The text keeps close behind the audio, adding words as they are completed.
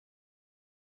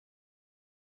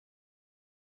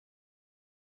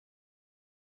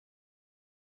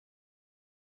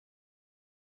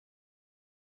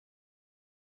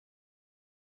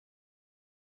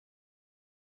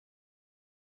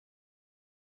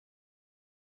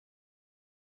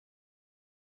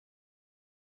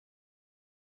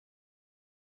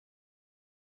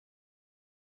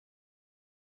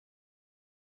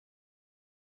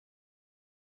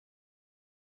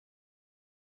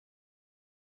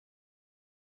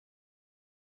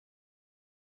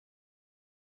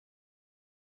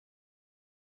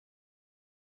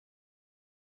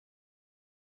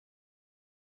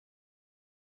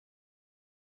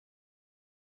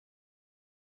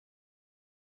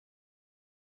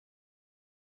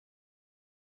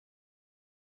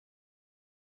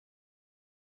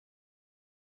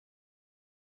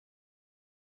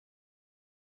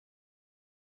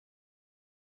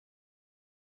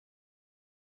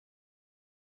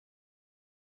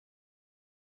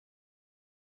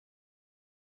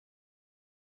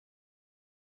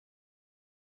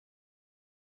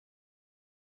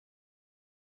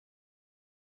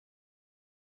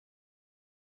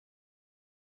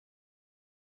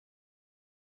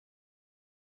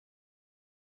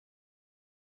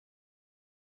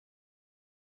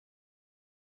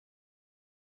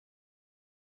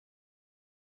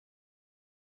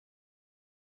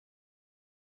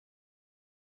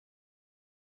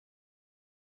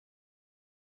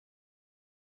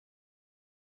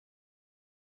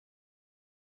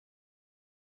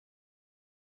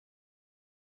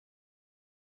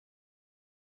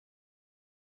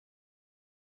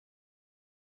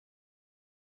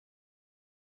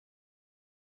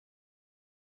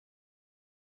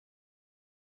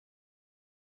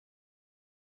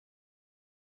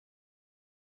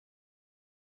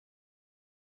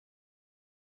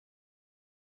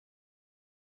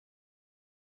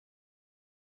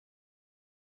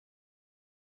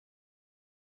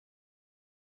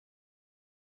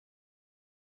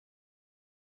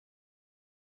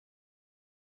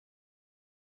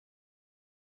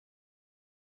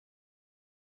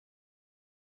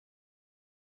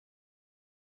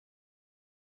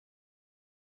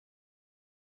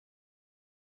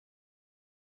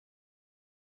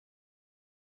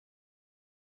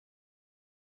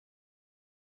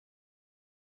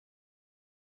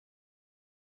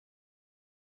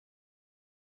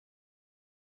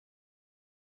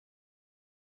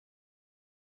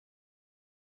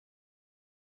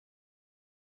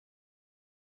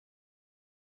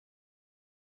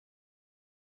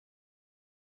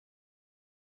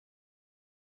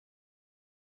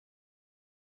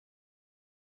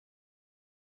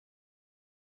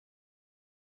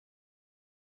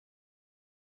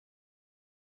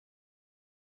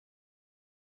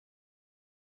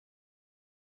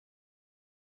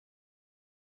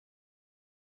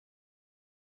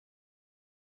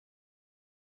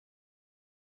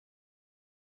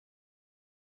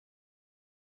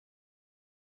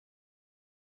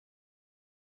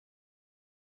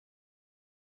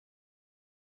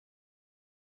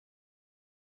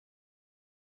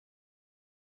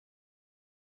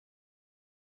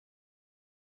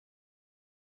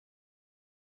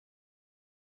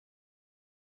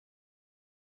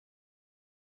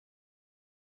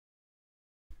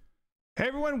Hey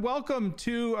everyone, welcome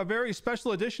to a very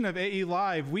special edition of AE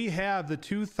Live. We have the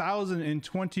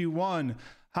 2021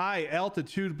 High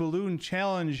Altitude Balloon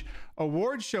Challenge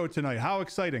Award Show tonight. How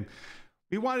exciting.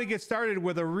 We wanted to get started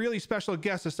with a really special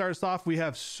guest to start us off. We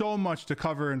have so much to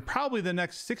cover in probably the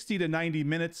next 60 to 90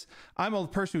 minutes. I'm a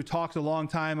person who talks a long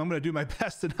time. I'm going to do my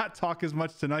best to not talk as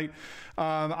much tonight.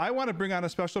 I want to bring on a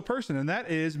special person, and that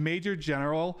is Major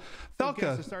General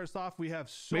Felka. To start us off, we have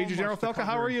so Major General Felka,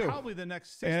 how are you? Probably the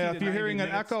next 60 and if you're hearing an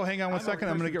echo, hang on one second.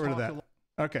 I'm going to get rid of that.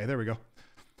 Okay, there we go.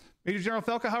 Major General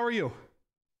Felka, how are you?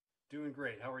 Doing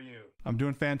great. How are you? I'm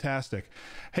doing fantastic.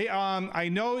 Hey, I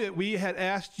know that we had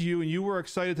asked you and you were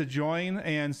excited to join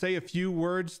and say a few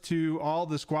words to all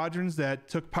the squadrons that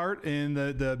took part in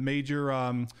the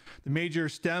major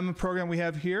STEM program we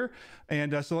have here.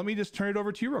 And so let me just turn it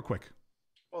over to you real quick.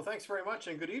 Well, thanks very much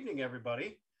and good evening,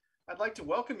 everybody. I'd like to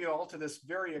welcome you all to this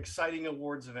very exciting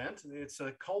awards event. It's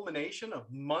a culmination of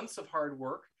months of hard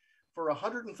work for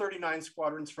 139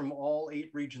 squadrons from all 8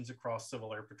 regions across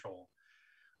Civil Air Patrol.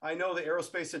 I know the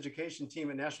aerospace education team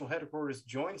at National Headquarters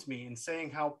joins me in saying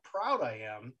how proud I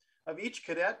am of each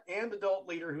cadet and adult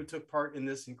leader who took part in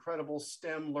this incredible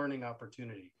STEM learning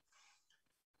opportunity.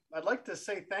 I'd like to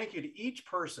say thank you to each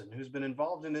person who's been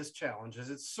involved in this challenge,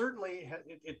 as it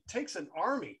takes an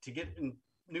army to get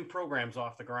new programs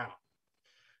off the ground.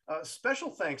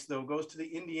 Special thanks, though, goes to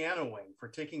the Indiana wing for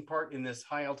taking part in this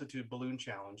high altitude balloon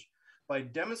challenge by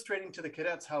demonstrating to the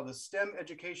cadets how the STEM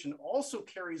education also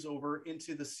carries over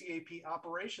into the CAP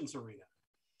operations arena.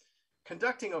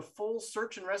 Conducting a full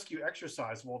search and rescue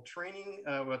exercise while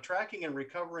tracking and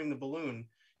recovering the balloon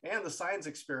and the science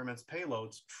experiments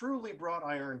payloads truly brought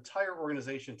our entire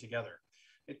organization together.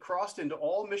 It crossed into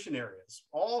all mission areas,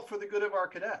 all for the good of our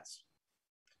cadets.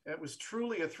 It was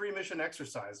truly a 3-mission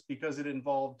exercise because it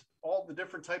involved all the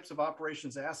different types of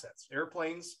operations assets,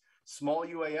 airplanes, small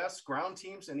UAS, ground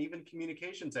teams, and even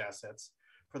communications assets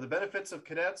for the benefits of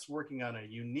cadets working on a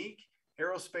unique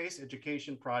aerospace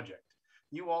education project.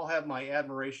 You all have my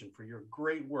admiration for your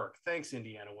great work. Thanks,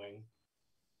 Indiana Wing.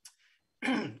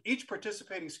 Each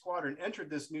participating squadron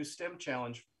entered this new STEM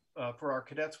challenge for our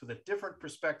cadets with a different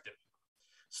perspective.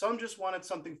 Some just wanted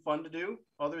something fun to do.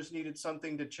 Others needed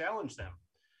something to challenge them.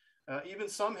 Even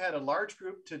some had a large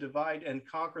group to divide and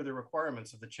conquer the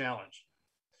requirements of the challenge.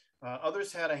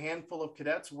 Others had a handful of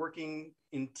cadets working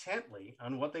intently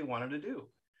on what they wanted to do.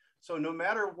 So no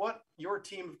matter what your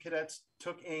team of cadets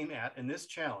took aim at in this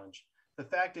challenge, the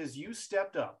fact is you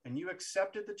stepped up and you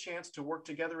accepted the chance to work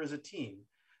together as a team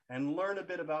and learn a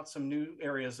bit about some new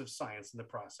areas of science in the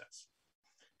process.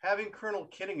 Having Colonel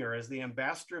Kittinger as the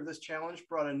ambassador of this challenge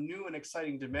brought a new and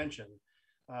exciting dimension.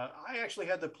 I actually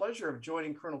had the pleasure of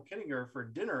joining Colonel Kittinger for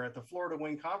dinner at the Florida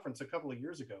Wing Conference a couple of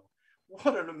years ago.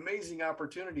 What an amazing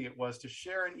opportunity it was to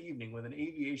share an evening with an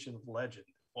aviation legend.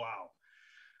 Wow.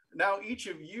 Now, each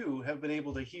of you have been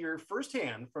able to hear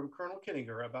firsthand from Colonel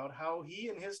Kittinger about how he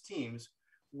and his teams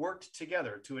worked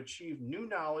together to achieve new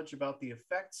knowledge about the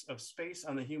effects of space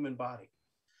on the human body.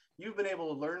 You've been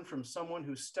able to learn from someone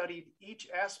who studied each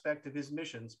aspect of his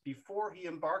missions before he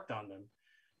embarked on them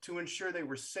to ensure they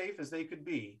were safe as they could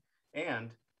be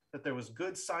and that there was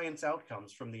good science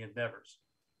outcomes from the endeavors.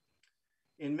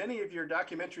 In many of your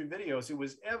documentary videos, it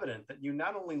was evident that you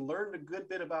not only learned a good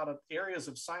bit about areas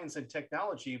of science and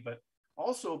technology, but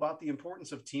also about the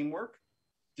importance of teamwork,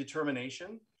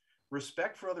 determination,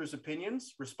 respect for others'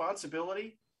 opinions,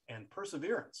 responsibility, and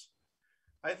perseverance.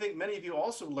 I think many of you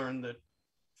also learned that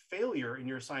failure in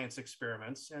your science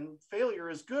experiments, and failure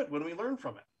is good when we learn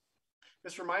from it.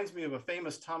 This reminds me of a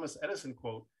famous Thomas Edison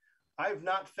quote, "I've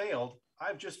not failed,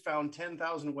 I've just found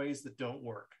 10,000 ways that don't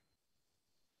work."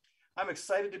 I'm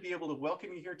excited to be able to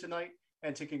welcome you here tonight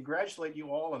and to congratulate you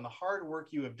all on the hard work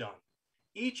you have done.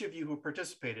 Each of you who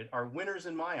participated are winners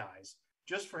in my eyes,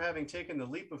 just for having taken the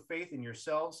leap of faith in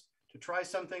yourselves to try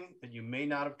something that you may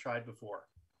not have tried before.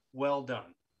 Well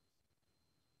done.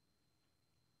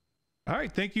 All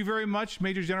right, thank you very much,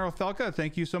 Major General Felka.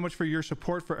 Thank you so much for your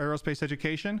support for aerospace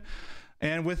education.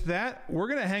 And with that, we're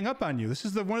going to hang up on you. This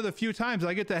is one of the few times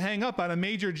I get to hang up on a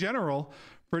Major General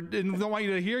and don't want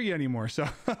you to hear you anymore. So,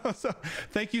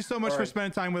 thank you so much for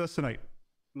spending time with us tonight.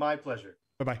 My pleasure.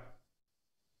 Bye-bye.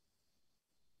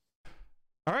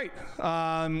 All right,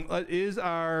 is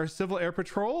our Civil Air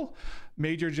Patrol,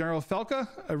 Major General Felka.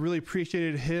 I really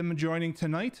appreciated him joining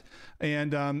tonight.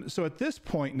 And so at this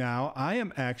point now, I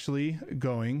am actually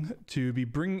going to be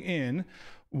bringing in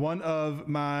one of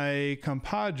my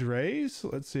compadres.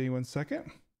 Let's see, one second.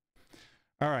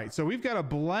 All right, so we've got a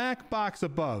black box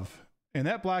above, and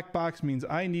that black box means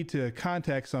I need to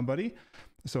contact somebody.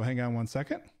 So hang on one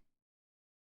second.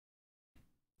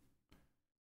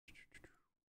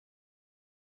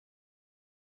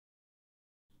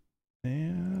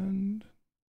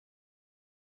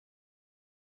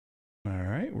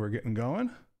 getting going.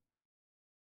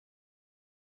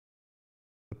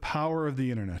 The power of the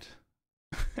internet.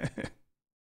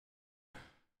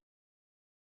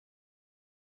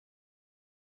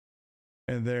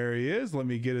 And there he is. Let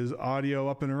me get his audio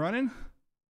up and running.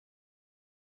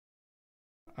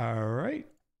 All right.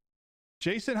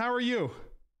 Jason, how are you?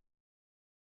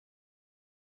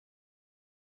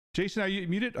 Jason, are you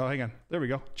muted? Oh, hang on. There we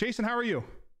go. Jason, how are you?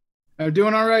 I'm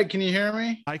doing all right. Can you hear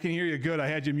me? I can hear you good. I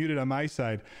had you muted on my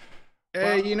side.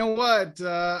 Hey, well, you know what?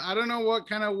 I don't know what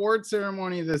kind of award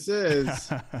ceremony this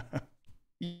is.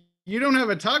 You don't have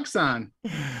a tux on.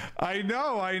 I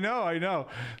know.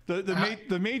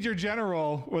 The major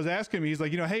general was asking me. He's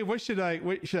like, hey, what should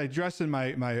I dress in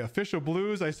my official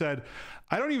blues? I said,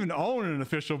 I don't even own an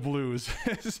official blues.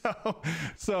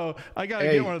 so I got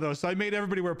to get one of those. So I made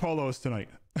everybody wear polos tonight.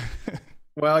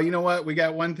 Well, you know what? We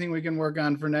got one thing we can work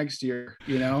on for next year,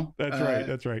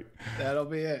 That's right. That'll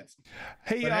be it.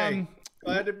 Hey,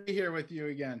 glad to be here with you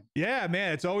again. Yeah,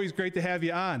 man, it's always great to have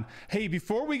you on. Hey,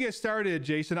 before we get started,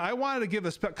 Jason, I wanted to give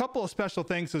a couple of special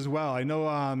thanks as well. I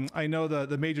know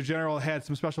the Major General had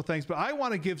some special thanks, but I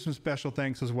want to give some special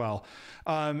thanks as well.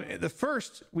 The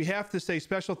first, we have to say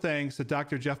special thanks to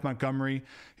Dr. Jeff Montgomery.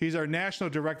 He's our National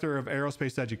Director of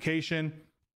Aerospace Education.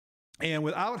 And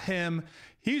without him,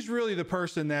 he's really the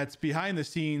person that's behind the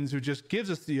scenes who just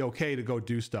gives us the okay to go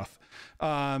do stuff.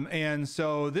 And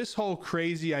so this whole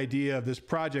crazy idea of this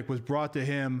project was brought to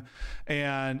him,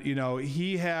 and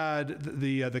he had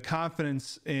the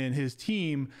confidence in his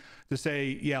team to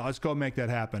say, yeah, let's go make that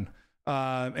happen.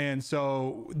 And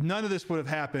so none of this would have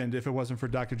happened if it wasn't for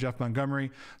Dr. Jeff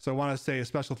Montgomery. So I want to say a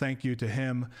special thank you to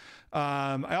him.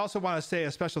 I also want to say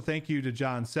a special thank you to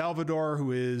John Salvador,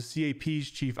 who is CAP's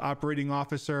Chief Operating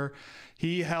Officer.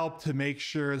 He helped to make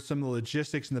sure some of the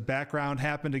logistics in the background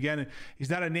happened. Again, he's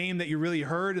not a name that you really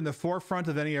heard in the forefront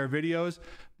of any of our videos,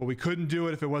 but we couldn't do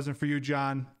it if it wasn't for you,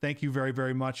 John. Thank you very,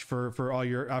 very much for all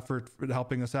your effort for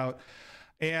helping us out.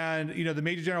 And, the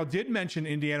Major General did mention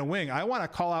Indiana Wing. I want to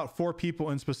call out 4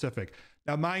 people in specific.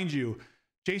 Now, mind you,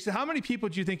 Jason, how many people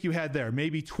do you think you had there?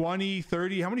 Maybe 20,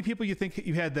 30? How many people do you think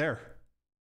you had there?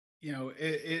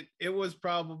 It was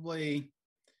probably,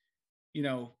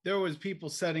 there was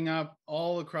people setting up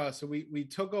all across. So we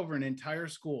took over an entire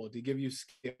school to give you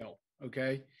scale,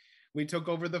 okay? We took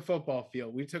over the football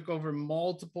field. We took over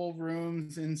multiple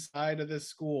rooms inside of the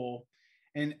school.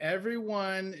 And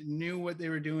everyone knew what they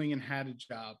were doing and had a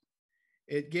job.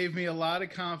 It gave me a lot of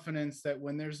confidence that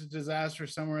when there's a disaster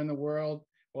somewhere in the world,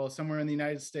 well, somewhere in the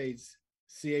United States,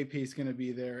 CAP is going to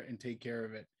be there and take care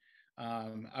of it.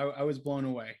 I was blown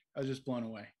away. I was just blown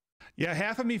away. Yeah,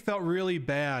 half of me felt really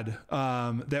bad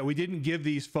that we didn't give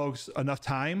these folks enough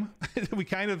time. we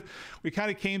kind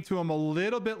of came to them a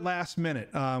little bit last minute.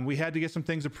 We had to get some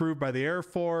things approved by the Air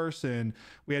Force, and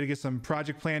we had to get some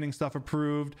project planning stuff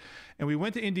approved. And we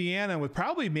went to Indiana with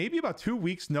probably maybe about 2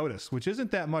 weeks notice, which isn't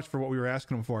that much for what we were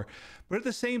asking them for. But at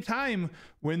the same time,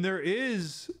 when there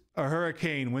is a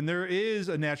hurricane, when there is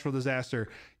a natural disaster,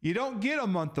 you don't get a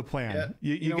month to plan.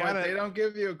 Yeah. You gotta. They don't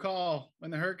give you a call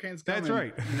when the hurricane's coming. That's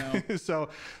right. So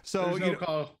there's no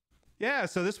call. Yeah,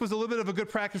 so this was a little bit of a good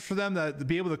practice for them to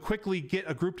be able to quickly get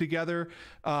a group together.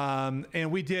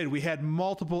 And we did. We had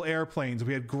multiple airplanes.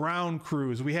 We had ground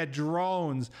crews. We had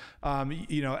drones,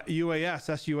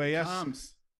 UAS, SUAS.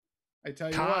 Comms. I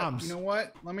tell you what, you know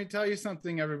what? Let me tell you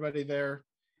something, everybody there.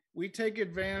 We take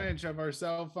advantage of our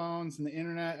cell phones and the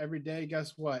internet every day.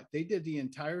 Guess what? They did the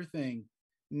entire thing.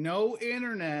 No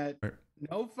internet,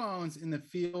 no phones in the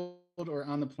field or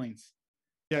on the planes.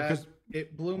 Yeah, because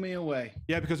it blew me away.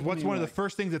 Yeah, because what's one of the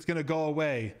first things that's going to go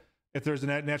away if there's a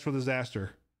natural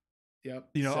disaster? Yep.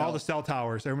 All the cell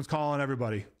towers. Everyone's calling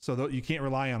everybody, so you can't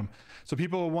rely on them. So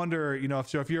people will wonder,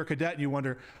 if you're a cadet and you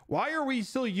wonder, why are we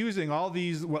still using all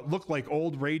these what look like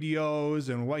old radios,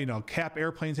 and what CAP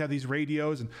airplanes have these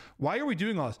radios, and why are we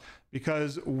doing all this?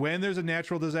 Because when there's a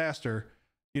natural disaster,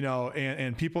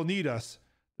 and people need us,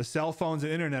 the cell phones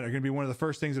and internet are going to be one of the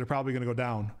first things that are probably going to go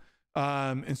down.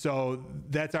 And so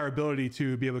that's our ability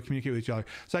to be able to communicate with each other.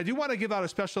 So I do want to give out a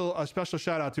special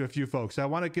shout out to a few folks. I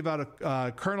want to give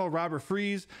out Colonel Robert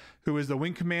Fries, who is the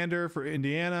wing commander for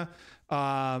Indiana.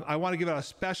 I want to give out a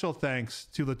special thanks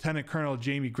to Lieutenant Colonel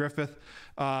Jamie Griffith.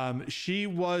 She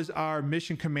was our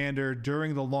mission commander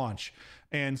during the launch.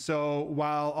 And so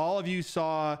while all of you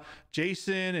saw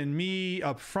Jason and me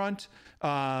up front,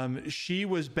 she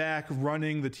was back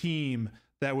running the team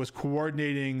that was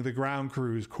coordinating the ground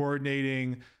crews,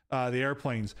 coordinating the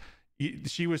airplanes.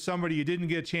 She was somebody you didn't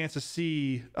get a chance to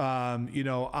see, on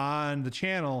the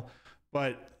channel,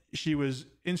 but she was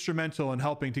instrumental in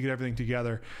helping to get everything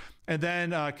together. And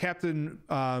then Captain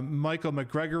Michael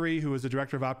McGregory, who is the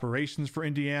director of operations for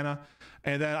Indiana.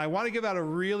 And then I want to give out a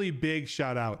really big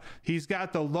shout out. He's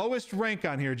got the lowest rank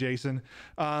on here, Jason,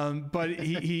 but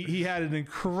he had an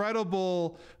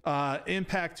incredible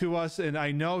impact to us. And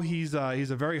I know he's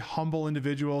a very humble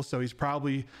individual, so he's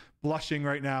probably blushing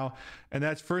right now. And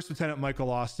that's First Lieutenant Michael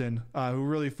Austin, who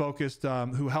really focused,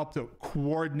 who helped to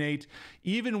coordinate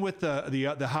even with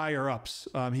the higher ups.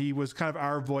 He was kind of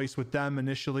our voice with them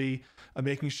initially,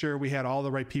 making sure we had all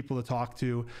the right people to talk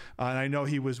to. And I know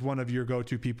he was one of your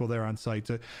go-to people there on site.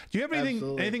 Do you have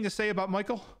anything to say about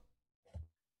Michael?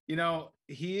 You know,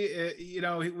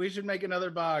 we should make another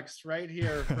box right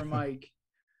here for Mike.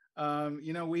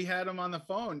 You know, we had him on the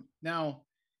phone. Now,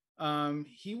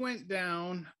 he went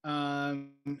down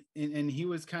and he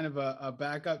was kind of a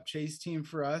backup chase team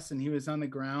for us, and he was on the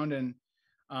ground,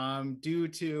 and due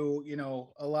to, you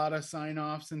know, a lot of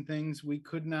sign-offs and things, we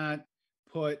could not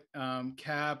put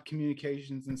CAP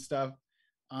communications and stuff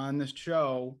on the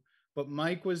show. But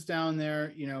Mike was down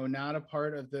there, you know, not a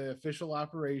part of the official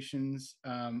operations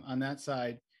on that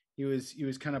side. He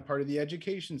was kind of part of the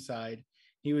education side.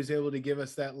 He was able to give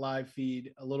us that live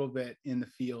feed a little bit in the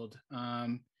field.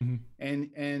 And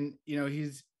you know,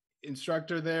 he's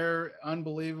instructor there,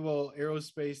 unbelievable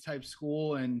aerospace type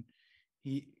school. And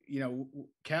he, you know,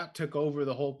 Cap took over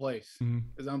the whole place. It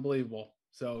was unbelievable.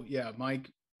 So yeah,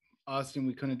 Mike Austin,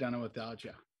 we couldn't have done it without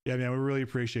you. Yeah, man, we really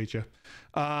appreciate you.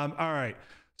 All right.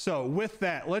 So with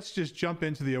that, let's just jump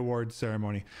into the award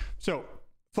ceremony. So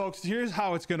folks, here's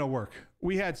how it's going to work.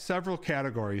 We had several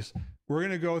categories. We're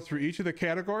going to go through each of the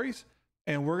categories,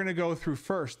 and we're going to go through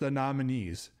first the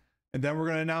nominees, and then we're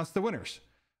going to announce the winners.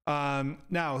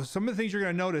 Now, some of the things you're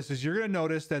going to notice is you're going to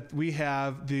notice that we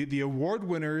have the award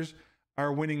winners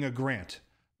are winning a grant.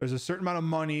 There's a certain amount of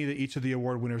money that each of the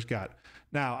award winners got.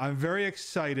 Now, I'm very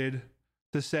excited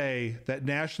to say that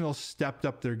National stepped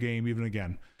up their game even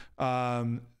again.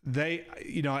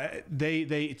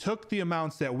 They took the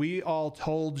amounts that we all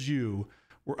told you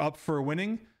were up for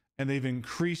winning, and they've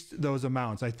increased those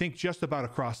amounts, I think, just about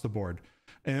across the board.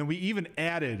 And we even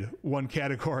added one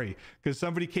category because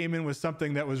somebody came in with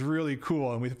something that was really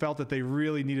cool, and we felt that they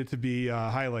really needed to be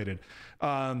highlighted.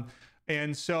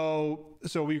 And so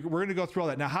we're going to go through all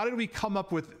that. Now, how did we come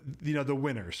up with, you know, the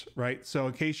winners, right? So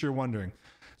in case you're wondering.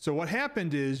 So what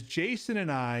happened is Jason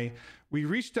and I, we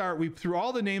threw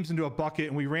all the names into a bucket,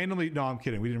 and we randomly, no, I'm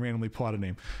kidding. We didn't randomly pull out a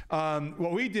name.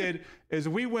 What we did is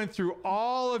we went through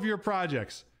all of your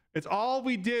projects. It's all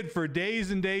we did for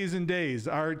days and days and days.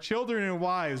 Our children and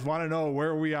wives want to know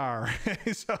where we are.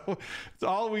 So it's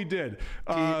all we did.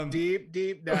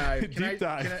 Deep dive. Deep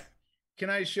dive. Can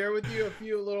I share with you a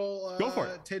few little go for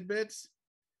it. Tidbits?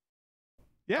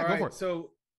 Yeah, go for it.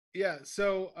 So,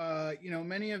 you know,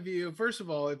 many of you, first of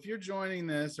all, if you're joining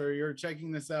this or you're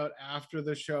checking this out after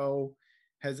the show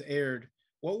has aired,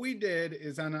 what we did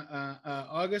is on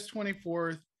August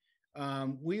 24th,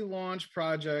 we launched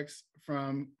projects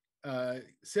from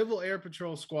Civil Air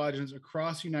Patrol squadrons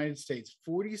across the United States.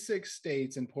 46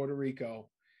 states and Puerto Rico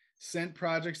sent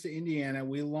projects to Indiana.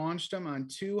 We launched them on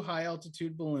 2 high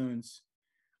altitude balloons,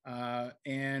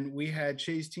 and we had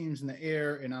chase teams in the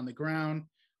air and on the ground.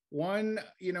 One,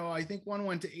 you know, I think one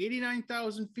went to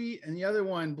 89,000 feet, and the other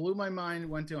one blew my mind,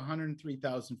 went to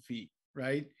 103,000 feet,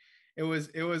 right? It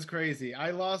was crazy.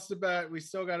 I lost a bet. We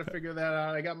still got to figure that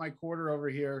out. I got my quarter over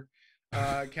here.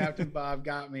 Captain Bob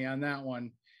got me on that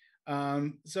one.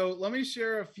 So let me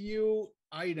share a few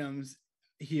items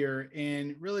here,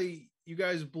 and really, you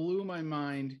guys blew my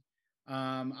mind.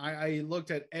 I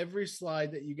looked at every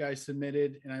slide that you guys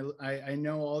submitted, and I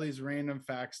know all these random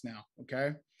facts now.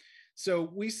 Okay.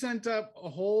 So we sent up a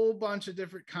whole bunch of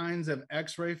different kinds of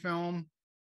X-ray film,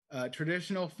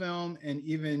 traditional film, and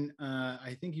even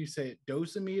I think you say it,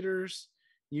 dosimeters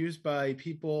used by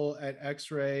people at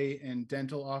X-ray and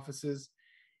dental offices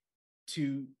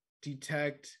to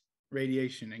detect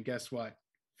radiation. And guess what?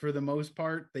 For the most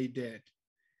part, they did.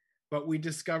 But we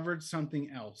discovered something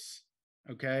else,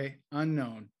 okay?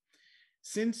 Unknown.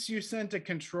 Since you sent a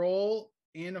control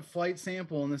and a flight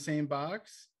sample in the same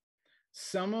box,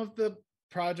 some of the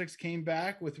projects came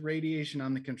back with radiation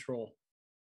on the control.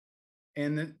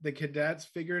 And the cadets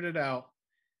figured it out.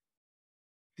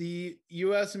 The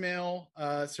U.S. Mail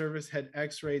Service had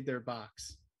X-rayed their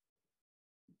box.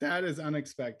 That is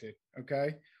unexpected,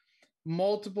 okay?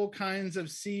 Multiple kinds of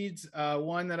seeds.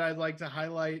 One that I'd like to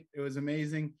highlight, it was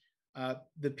amazing.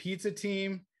 The pizza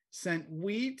team sent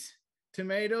wheat,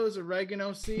 tomatoes,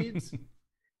 oregano seeds,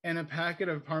 and a packet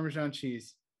of Parmesan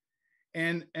cheese.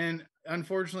 And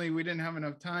unfortunately we didn't have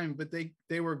enough time, but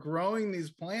they were growing these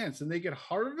plants and they could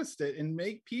harvest it and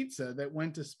make pizza that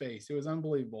went to space. It was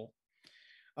unbelievable.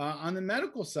 On the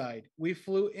medical side, we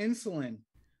flew insulin.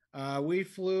 We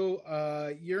flew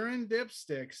urine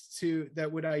dipsticks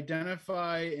that would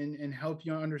identify and help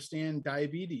you understand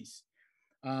diabetes.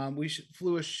 We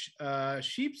flew a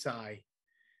sheep's eye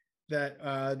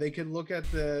that they could look at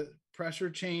the pressure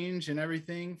change and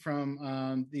everything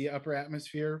from the upper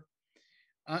atmosphere.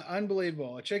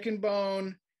 Unbelievable. A chicken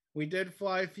bone. We did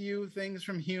fly a few things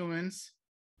from humans.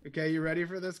 Okay, you ready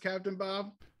for this, Captain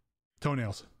Bob?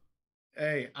 Toenails.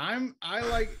 Hey, I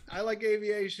like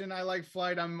aviation. I like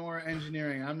flight. I'm more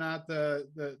engineering. I'm not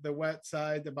the wet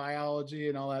side, the biology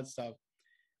and all that stuff.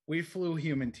 We flew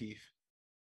human teeth.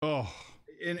 Oh,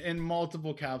 in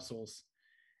multiple capsules.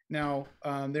 Now,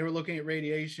 they were looking at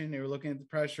radiation. They were looking at the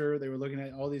pressure. They were looking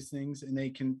at all these things, and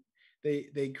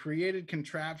they created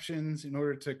contraptions in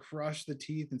order to crush the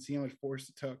teeth and see how much force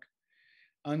it took.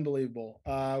 Unbelievable.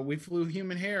 We flew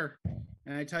human hair,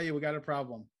 and I tell you, we got a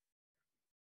problem.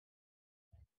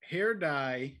 Hair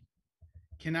dye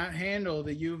cannot handle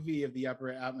the UV of the upper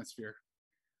atmosphere.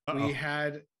 Uh-oh. We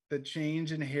had the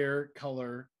change in hair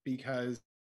color because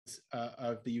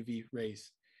of the UV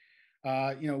rays.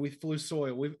 We flew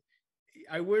soil.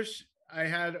 I wish I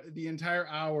had the entire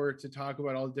hour to talk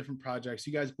about all the different projects.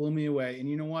 You guys blew me away. And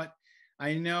you know what?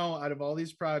 I know out of all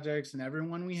these projects and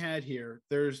everyone we had here,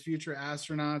 there's future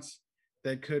astronauts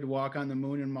that could walk on the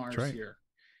moon and Mars here.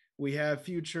 We have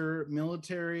future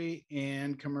military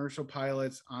and commercial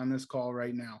pilots on this call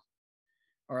right now.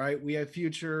 All right. We have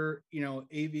future,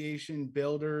 aviation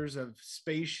builders of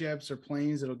spaceships or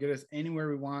planes that'll get us anywhere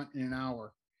we want in an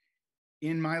hour.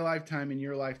 In my lifetime, in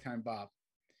your lifetime, Bob.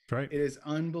 Right. It is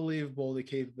unbelievable, the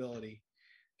capability.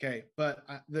 Okay. But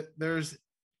there's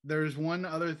one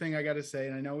other thing I got to say,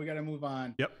 and I know we got to move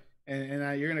on. Yep.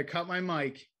 And you're going to cut my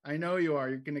mic. I know you are.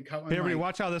 You're going to cut my mic. Everybody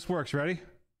watch how this works. Ready?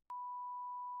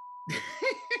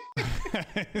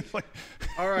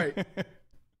 All right.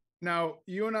 Now,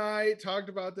 you and I talked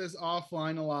about this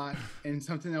offline a lot, and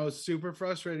something that was super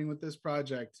frustrating with this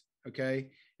project. Okay.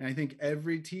 And I think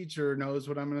every teacher knows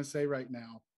what I'm going to say right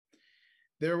now.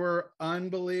 There were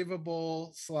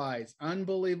unbelievable slides,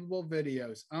 unbelievable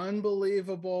videos,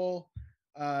 unbelievable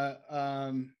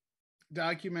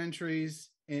documentaries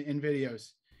and videos.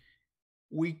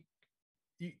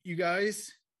 You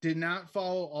guys did not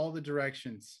follow all the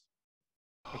directions.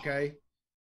 Okay.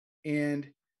 And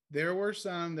there were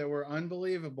some that were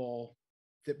unbelievable,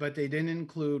 but they didn't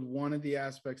include one of the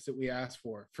aspects that we asked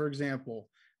for. For example,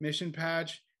 mission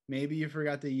patch, maybe you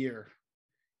forgot the year.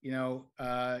 In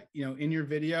your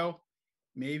video,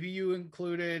 maybe you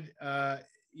included a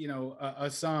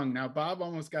song. Now Bob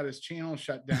almost got his channel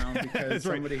shut down because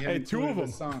somebody had two of them.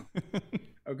 A song.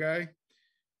 Okay.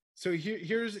 So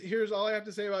here's all I have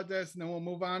to say about this, and then we'll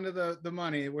move on to the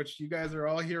money, which you guys are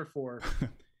all here for.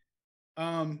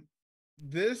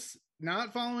 This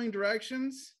not following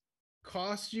directions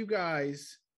cost you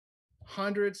guys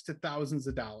hundreds to thousands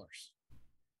of dollars.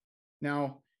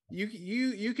 Now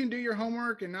you can do your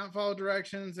homework and not follow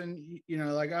directions, and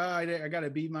I got a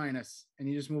B-, and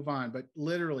you just move on. But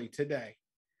literally today,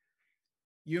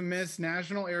 you miss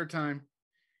national airtime,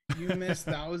 you miss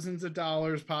thousands of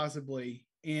dollars possibly.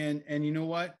 And you know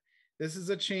what? This is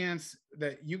a chance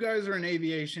that you guys are in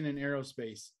aviation and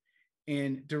aerospace,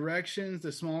 and directions,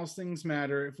 the smallest things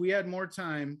matter. If we had more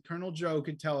time, Colonel Joe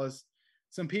could tell us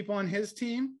some people on his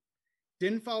team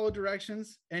didn't follow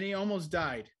directions, and he almost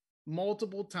died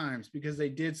multiple times because they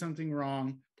did something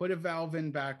wrong, put a valve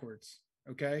in backwards.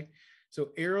 Okay. So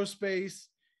aerospace,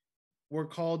 we're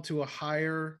called to a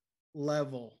higher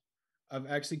level of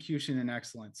execution and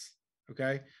excellence.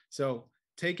 Okay. So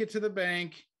take it to the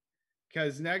bank,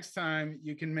 because next time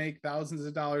you can make thousands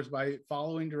of dollars by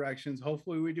following directions.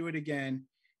 Hopefully we do it again,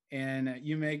 and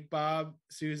you make Bob,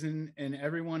 Susan, and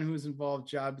everyone who's involved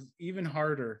jobs even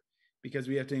harder, because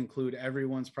we have to include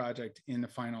everyone's project in the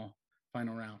final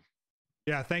round.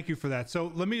 Yeah, thank you for that.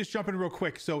 So let me just jump in real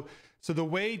quick. So the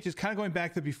way, just kind of going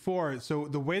back to before, so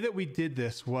the way that we did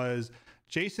this was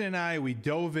Jason and I, we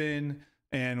dove in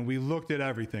and we looked at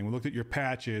everything. We looked at your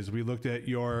patches. We looked at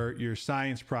your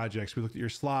science projects. We looked at your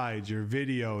slides, your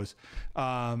videos.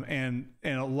 And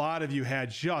a lot of you had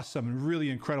just some really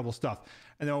incredible stuff.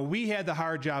 And then what we had the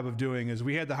hard job of doing is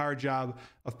we had the hard job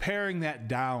of paring that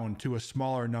down to a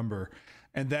smaller number.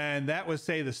 And then that was,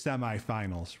 say, the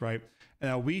semifinals, right?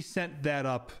 We sent that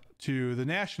up to the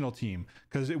national team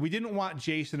because we didn't want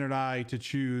Jason and I to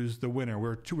choose the winner.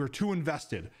 We're too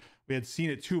invested. We had seen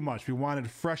it too much. We wanted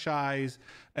fresh eyes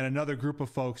and another group of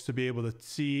folks to be able to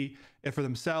see it for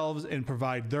themselves and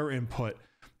provide their input.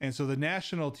 And so the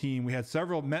national team, we had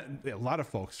a lot of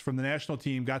folks from the national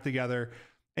team got together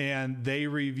and they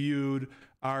reviewed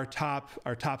our top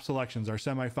selections, our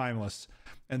semifinalists,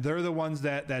 and they're the ones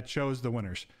that chose the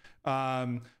winners.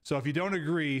 So if you don't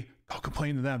agree, go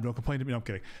complain to them. Don't complain to me. No, I'm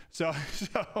kidding.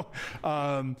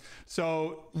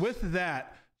 So with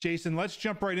that, Jason, let's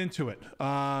jump right into it.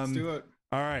 Let's do it.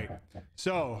 All right.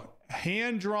 So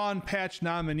hand-drawn patch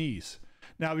nominees.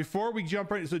 Now, before we jump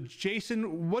right, so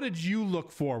Jason, what did you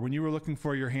look for when you were looking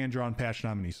for your hand-drawn patch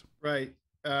nominees? Right.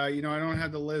 I don't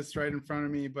have the list right in front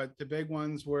of me, but the big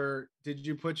ones were, did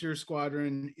you put your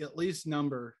squadron at least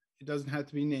number? It doesn't have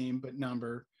to be name, but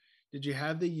number. Did you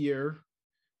have the year,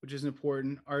 which is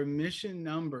important? Our mission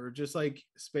number, just like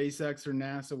SpaceX or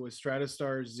NASA, was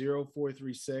StratoStar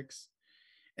 0436.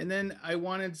 And then I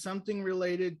wanted something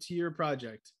related to your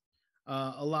project.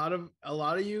 A lot of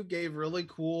you gave really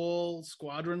cool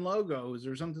squadron logos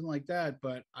or something like that.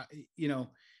 But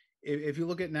if you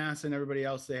look at NASA and everybody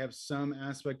else, they have some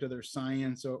aspect of their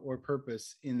science or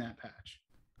purpose in that patch.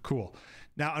 Cool.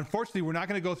 Now, unfortunately, we're not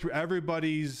going to go through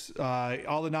everybody's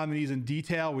all the nominees in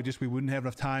detail. We wouldn't have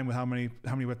enough time with how many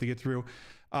we have to get through.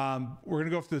 We're going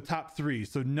to go through the top three.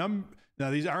 So now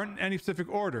these aren't in any specific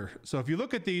order. So if you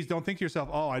look at these, don't think to yourself,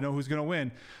 oh, I know who's going to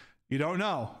win. You don't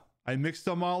know. I mixed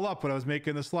them all up when I was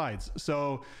making the slides.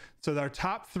 So our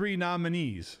top three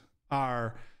nominees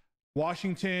are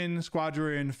Washington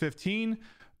Squadron 15,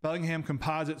 Bellingham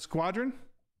Composite Squadron.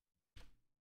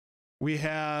 We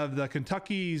have the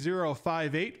Kentucky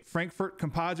 058 Frankfurt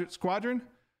Composite Squadron.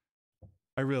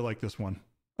 I really like this one.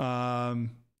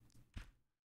 And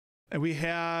we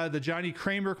had the Johnny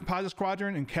Kramer Composite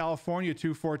Squadron in California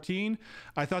 214.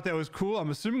 I thought that was cool. I'm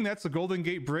assuming that's the Golden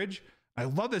Gate Bridge. I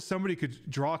love that somebody could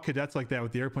draw cadets like that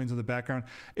with the airplanes in the background.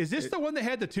 Is this the one that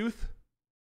had the tooth?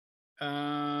 You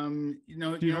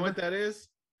know what that is?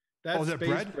 That's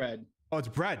space bread. Oh, it's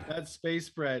bread. That's space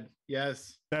bread.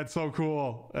 Yes. That's so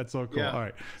cool. That's so cool. Yeah. All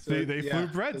right. So they flew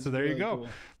bread. So there you go. Cool.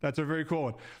 That's a very cool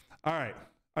one. All right.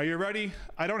 Are you ready?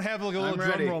 I don't have like a little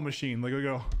drum roll machine. Like we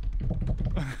go.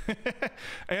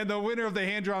 And the winner of the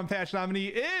hand-drawn patch nominee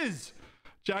is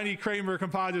Johnny Kramer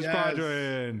Composite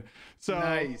Squadron. So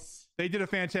nice. They did a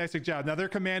fantastic job. Now, their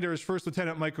commander is First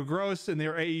Lieutenant Michael Gross, and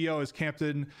their AEO is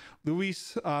Captain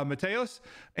Luis Mateos.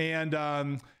 And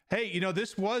hey,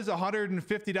 this was a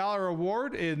 $150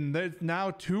 award, and it's now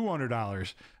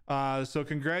 $200. So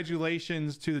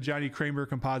congratulations to the Johnny Kramer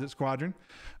Composite Squadron.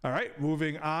 All right,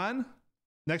 moving on.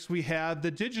 Next, we have the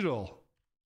digital.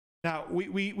 Now,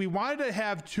 we wanted to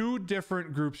have two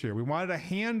different groups here. We wanted a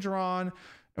hand-drawn,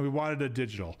 and we wanted a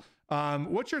digital.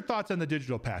 What's your thoughts on the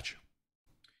digital patch?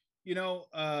 Let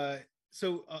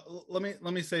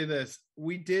me say this.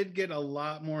 We did get a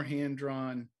lot more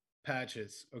hand-drawn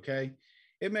patches. Okay.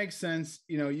 It makes sense.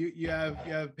 You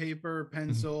have paper,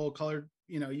 pencil, colored,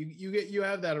 you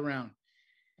have that around.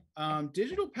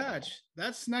 Digital patch,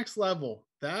 that's next level.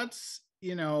 That's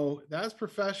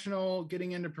professional,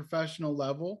 getting into professional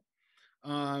level,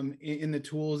 in the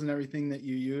tools and everything that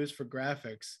you use for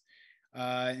graphics.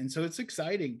 And so it's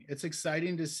exciting. It's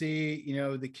exciting to see,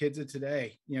 the kids of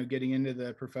today, getting into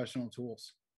the professional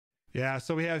tools. Yeah.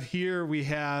 So we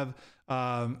have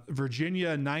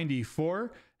Virginia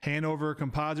 94, Hanover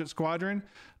Composite Squadron.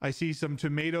 I see some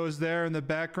tomatoes there in the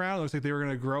background. Looks like they were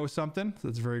going to grow something. So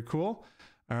that's very cool.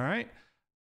 All right.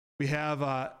 We have,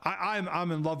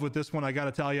 I'm in love with this one. I got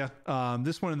to tell you,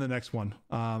 this one and the next one.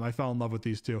 I fell in love with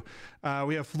these two.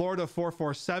 We have Florida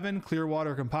 447,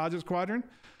 Clearwater Composite Squadron.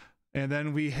 And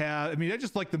then we have, I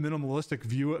just like the minimalistic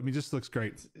view. Just looks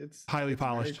great. It's highly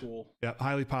polished. Very cool. Yeah,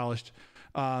 highly polished.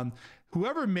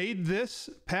 Whoever made this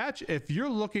patch, if you're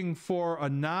looking for a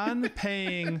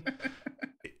non-paying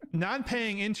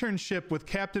internship with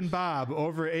Captain Bob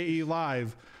over at AE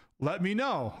Live, let me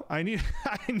know. I need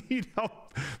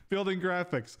help building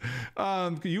graphics.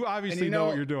 You obviously know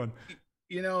what you're doing.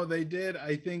 They did.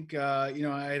 I think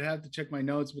I'd have to check my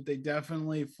notes, but they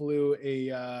definitely flew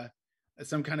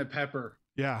some kind of pepper.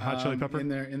 Yeah, hot chili pepper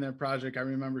in their project. I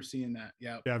remember seeing that.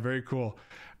 Yeah, very cool.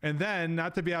 And then,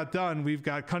 not to be outdone, we've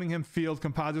got Cunningham Field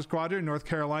Composite Squadron, North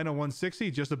Carolina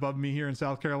 160, just above me here in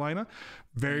South Carolina.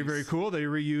 Very cool. They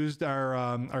reused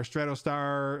our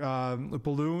StratoStar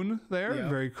balloon there. Yep.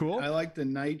 Very cool. I like the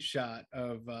night shot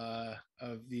of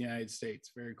the United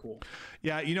States. Very cool.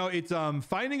 Yeah, you know, it's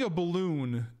finding a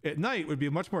balloon at night would be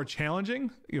much more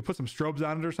challenging. You put some strobes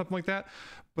on it or something like that.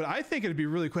 But I think it'd be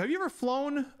really cool. Have you ever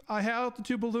flown a high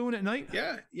altitude balloon at night?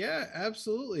 Yeah,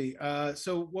 absolutely.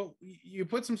 So what you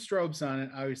put some strobes on it,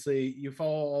 obviously you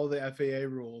follow all the FAA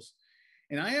rules.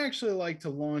 And I actually like to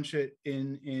launch it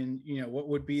in you know, what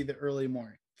would be the early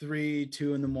morning, 3,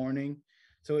 2 in the morning.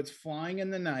 So it's flying in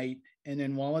the night. And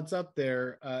then while it's up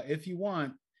there, if you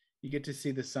want, you get to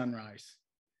see the sunrise.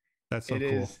 That's so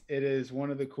cool. It is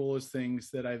one of the coolest things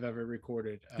that I've ever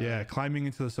recorded. Yeah, climbing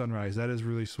into the sunrise. That is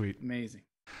really sweet. Amazing.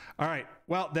 All right.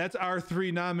 Well, that's our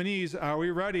 3 nominees. Are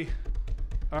we ready?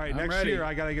 All right. Next year,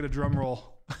 I got to get a drum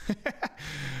roll.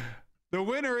 The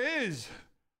winner is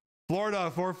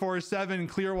Florida 447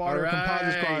 Clearwater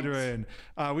Composite Squadron.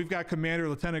 We've got Commander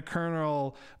Lieutenant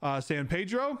Colonel San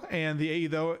Pedro, and the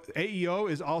AEO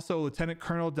is also Lieutenant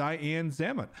Colonel Diane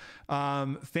Zammit.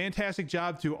 Fantastic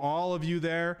job to all of you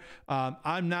there.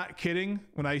 I'm not kidding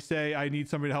when I say I need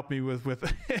somebody to help me with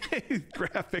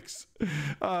graphics.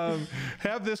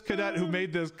 Have this cadet who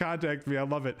made this contact me. I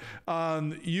love it.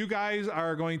 You guys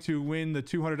are going to win the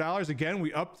 $200. Again,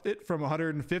 we upped it from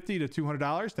 $150 to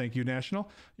 $200. Thank you, National.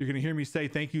 You're going to hear me say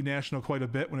thank you, National, quite a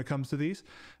bit when it comes to these.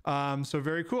 So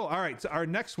very cool. All right. So our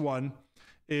next one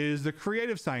is the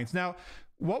creative science. Now,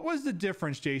 what was the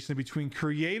difference, Jason, between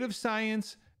creative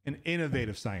science and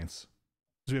innovative science?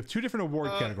 Because we have 2 different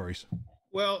award categories.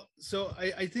 Well, so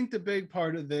I think the big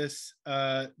part of this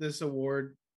this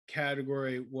award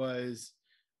category was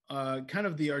kind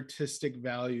of the artistic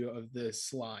value of this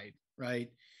slide, right?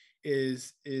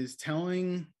 Is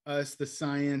telling us the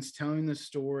science, telling the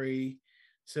story,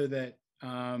 so that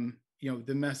you know,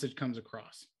 the message comes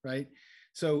across, right?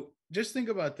 So just think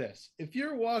about this. If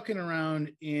you're walking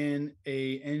around in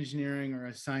a engineering or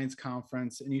a science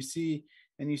conference and you see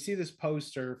this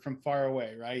poster from far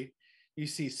away, right? You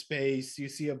see space, you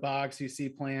see a box, you see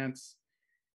plants,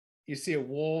 you see a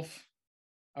wolf.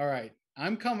 All right,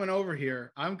 I'm coming over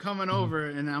here. I'm coming over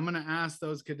and I'm going to ask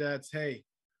those cadets, hey,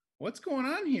 what's going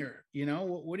on here? You know,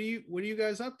 what are you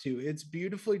guys up to? It's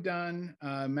beautifully done,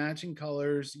 matching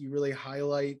colors. You really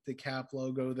highlight the CAP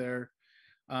logo there.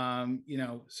 You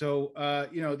know, so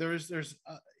you know,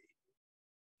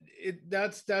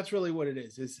 that's really what it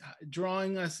is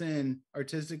drawing us in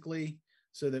artistically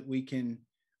so that we can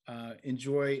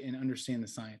enjoy and understand the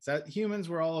science. That humans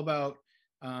were all about,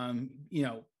 you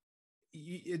know,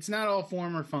 it's not all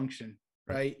form or function,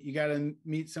 right? You got to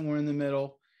meet somewhere in the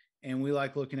middle. And we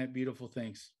like looking at beautiful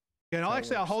things. Yeah,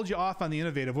 and I'll hold you off on the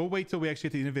innovative. We'll wait till we actually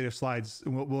get the innovative slides,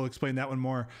 and we'll explain that one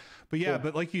more. But yeah,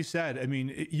 but like you said, I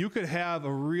mean, you could have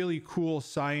a really cool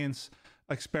science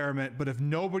experiment, but if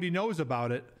nobody knows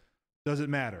about it, doesn't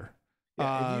matter.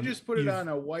 Yeah, if you just put it on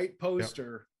a white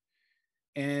poster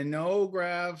and no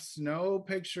graphs, no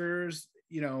pictures,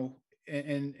 you know,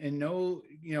 and no,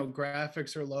 you know,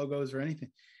 graphics or logos or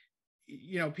anything,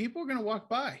 you know, people are going to walk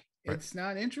by. It's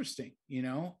not interesting, you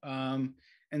know?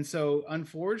 And so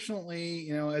unfortunately,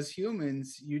 you know, as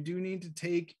humans, you do need to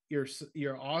take your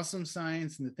awesome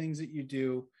science and the things that you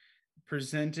do,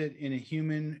 present it in a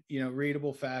human, you know,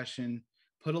 readable fashion,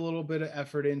 put a little bit of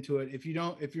effort into it. If you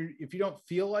don't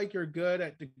feel like you're good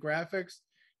at the graphics,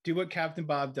 do what Captain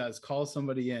Bob does. Call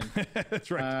somebody in.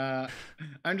 That's right.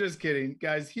 I'm just kidding,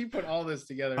 guys. He put all this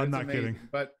together. I'm not kidding.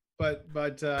 But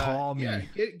call me. Yeah,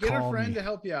 get a friend to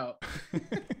help you out.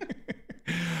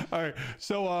 All right.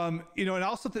 So, you know, and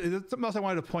also something else I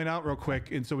wanted to point out real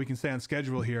quick, and so we can stay on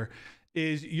schedule here,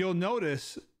 is you'll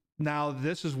notice now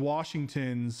this is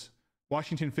Washington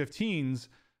 15's,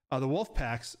 the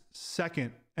Wolfpack's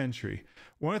second entry.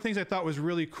 One of the things I thought was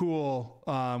really cool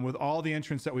with all the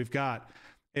entrants that we've got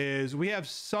is we have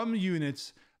some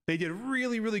units, they did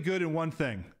really, really good in one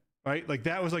thing, right? Like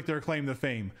that was like their claim to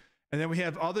fame. And then we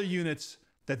have other units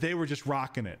that they were just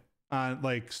rocking it on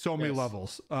like so many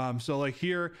levels. So like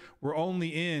here we're only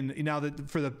in now that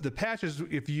for the patches,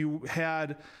 if you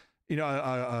had, you know,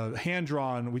 a hand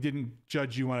drawn, we didn't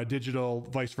judge you on a digital,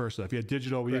 vice versa. If you had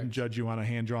digital, we didn't judge you on a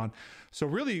hand drawn. So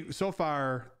really so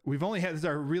far we've only had, this is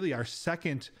our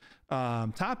second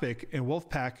topic, and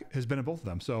Wolfpack has been in both of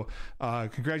them. So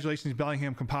congratulations,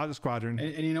 Bellingham Composite Squadron.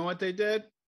 And you know what they did,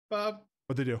 Bob?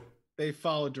 What'd they do? They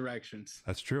followed directions.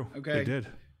 That's true. Okay. They did.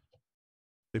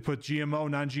 They put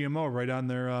GMO, non-GMO right on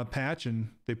their patch, and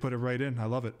they put it right in. I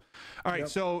love it. All right,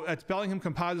 so that's Bellingham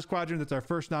Composite Squadron. That's our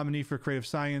first nominee for Creative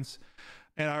Science.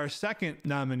 And our second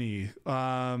nominee,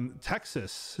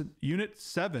 Texas, Unit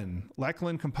 7,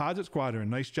 Lackland Composite Squadron.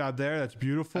 Nice job there. That's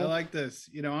beautiful. I like this.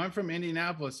 You know, I'm from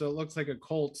Indianapolis, so it looks like the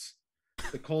Colts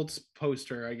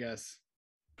poster, I guess.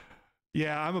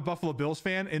 Yeah, I'm a Buffalo Bills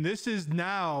fan, and this is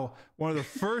now one of the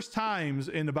first times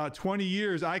in about 20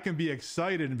 years I can be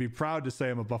excited and be proud to say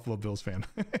I'm a Buffalo Bills fan.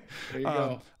 There you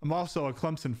go. I'm also a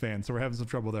Clemson fan, so we're having some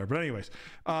trouble there. But anyways,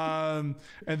 and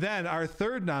then our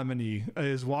third nominee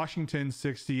is Washington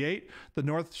 68, the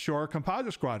North Shore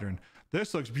Composite Squadron.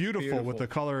 This looks beautiful with the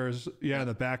colors, in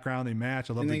the background, they match.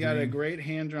 I love and the they got green. a great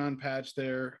hand-drawn patch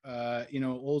there.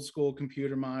 Old school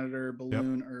computer monitor,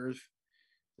 balloon, Earth.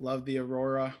 Love the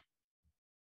Aurora.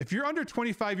 If you're under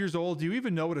 25 years old, do you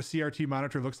even know what a CRT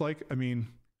monitor looks like? I mean,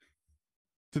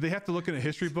 do they have to look in a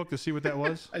history book to see what that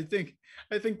was? I think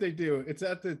they do. It's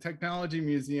at the Technology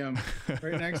Museum,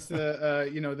 right next to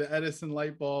the Edison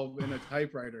light bulb and a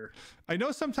typewriter. I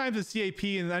know sometimes at CAP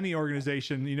and any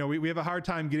organization, we have a hard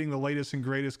time getting the latest and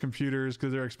greatest computers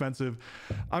because they're expensive.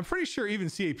 I'm pretty sure even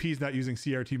CAP is not using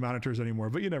CRT monitors anymore,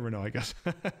 but you never know, I guess.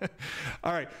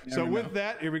 All right. So with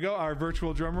that, here we go. Our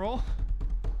virtual drum roll.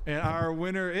 And our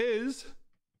winner is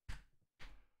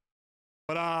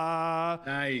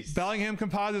nice Bellingham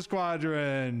Composite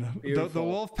Squadron, the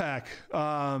Wolfpack.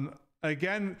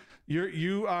 Again,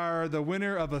 you are the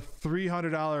winner of a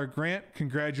 $300 grant.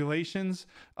 Congratulations.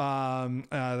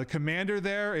 The commander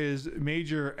there is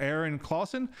Major Aaron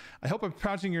Clausen. I hope I'm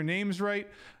pronouncing your names right.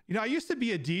 I used to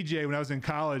be a DJ when I was in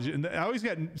college, and I always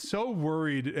got so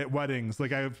worried at weddings,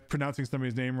 like I was pronouncing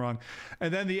somebody's name wrong.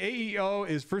 And then the AEO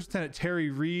is First Lieutenant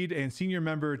Terry Reed and Senior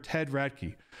Member Ted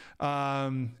Radke.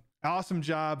 Awesome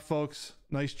job, folks.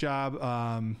 Nice job.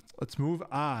 Let's move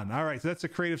on. All right, so that's a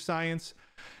creative science.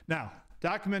 Now,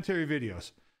 documentary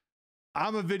videos.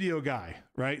 I'm a video guy,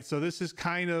 right? So this is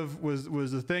kind of was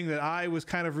the thing that I was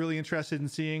kind of really interested in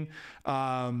seeing.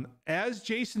 As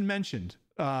Jason mentioned,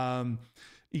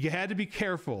 you had to be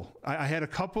careful. I had a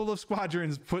couple of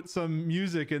squadrons put some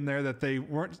music in there that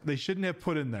they shouldn't have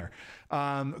put in there.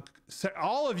 So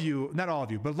all of you, not all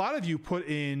of you, but a lot of you put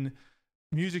in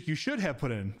music you should have put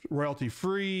in royalty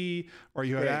free, or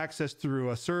you had access through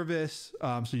a service,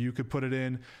 so you could put it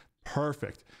in.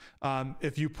 Perfect.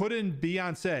 If you put in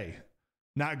Beyonce,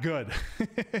 not good.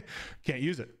 Can't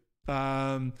use it.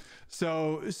 But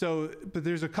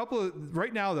there's a couple of,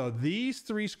 right now though, these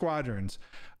three squadrons,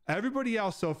 everybody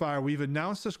else so far, we've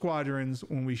announced the squadrons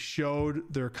when we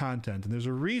showed their content, and there's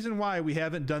a reason why we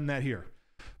haven't done that here.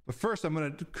 But first, I'm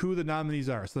going to who the nominees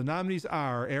are. So the nominees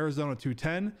are Arizona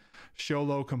 210,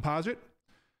 Sholo Composite,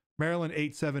 Maryland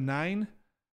 879,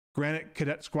 Granite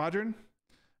Cadet Squadron,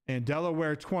 and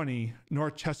Delaware 20,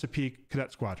 North Chesapeake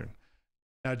Cadet Squadron.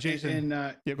 Now, Jason,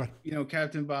 go ahead.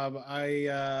 Captain Bob,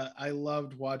 I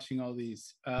loved watching all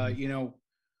these.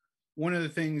 One of the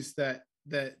things that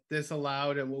this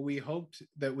allowed, and what we hoped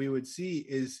that we would see,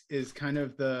 is kind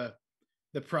of the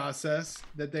process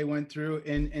that they went through,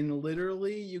 and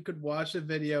literally you could watch a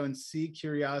video and see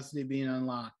curiosity being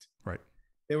unlocked. Right.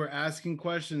 They were asking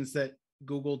questions that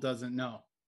Google doesn't know,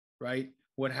 right?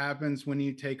 What happens when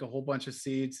you take a whole bunch of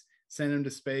seeds, send them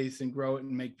to space, and grow it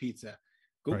and make pizza?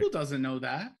 Google doesn't know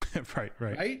that.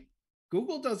 Right.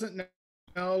 Google doesn't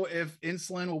know if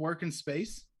insulin will work in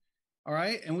space. All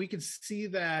right. And we could see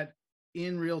that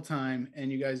in real time,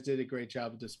 and you guys did a great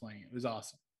job of displaying it. It was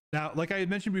awesome. Now, like I had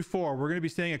mentioned before, we're going to be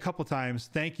saying a couple times,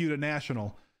 thank you to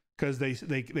National, because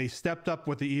they stepped up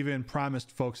what they even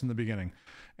promised folks in the beginning.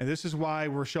 And this is why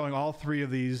we're showing all three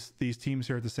of these teams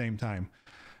here at the same time.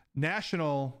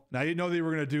 National, I didn't know they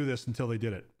were going to do this until they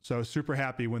did it. So I was super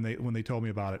happy when they told me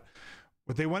about it.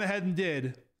 What they went ahead and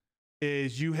did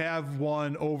is you have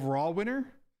one overall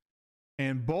winner,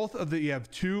 and you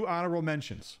have two honorable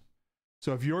mentions.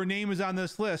 So if your name is on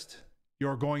this list,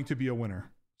 you're going to be a winner.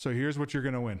 So here's what you're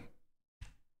going to win.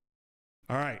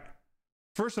 All right.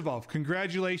 First of all,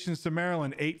 congratulations to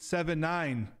Maryland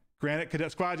 879 Granite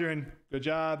Cadet Squadron. Good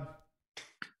job.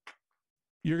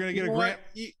 You're going to get a grant.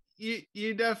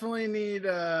 You definitely need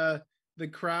the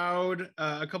crowd,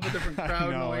 a couple different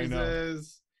crowd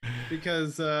noises.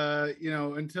 Because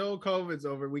until COVID's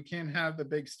over, we can't have the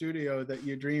big studio that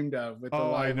you dreamed of with the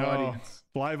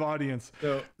live audience.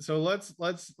 So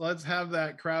let's have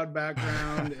that crowd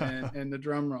background and the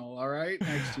drum roll. All right,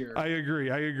 next year. I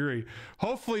agree.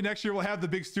 Hopefully next year we'll have the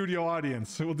big studio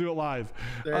audience. We'll do it live.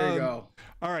 There you go.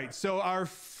 All right. So our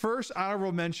first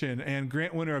honorable mention and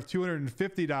grant winner of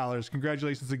 $250.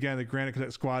 Congratulations again, the Granite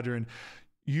Cadet Squadron.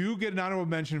 You get an honorable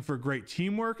mention for great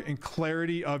teamwork and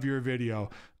clarity of your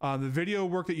video. The video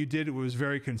work that you did was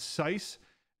very concise,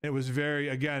 It was very,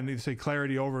 again, they say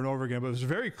clarity over and over again, but it was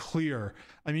very clear.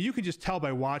 I mean, you can just tell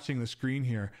by watching the screen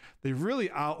here. They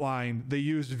really outlined, they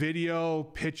used video,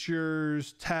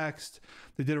 pictures, text.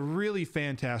 They did a really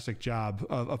fantastic job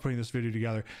of putting this video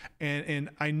together.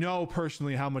 And I know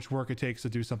personally how much work it takes to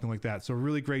do something like that. So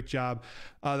really great job.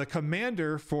 The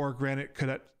commander for Granite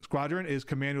Cadet Squadron is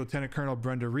Commander Lieutenant Colonel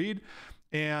Brenda Reed.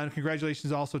 And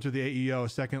congratulations also to the AEO,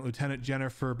 Second Lieutenant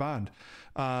Jennifer Bond.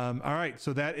 All right,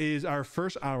 so that is our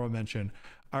first honorable mention.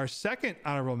 Our second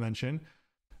honorable mention,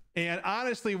 and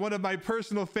honestly, one of my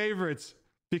personal favorites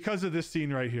because of this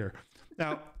scene right here.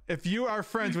 Now, if you are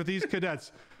friends with these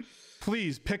cadets,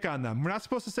 please pick on them. We're not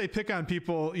supposed to say pick on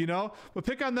people, you know, but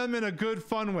pick on them in a good,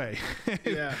 fun way.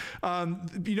 Yeah.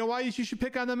 You know why you should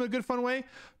pick on them in a good, fun way?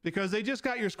 Because they just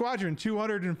got your squadron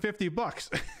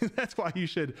 $250. That's why you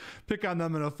should pick on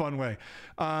them in a fun way.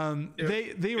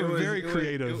 They were very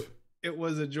creative. It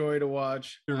was a joy to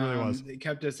watch. It really was. It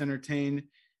kept us entertained.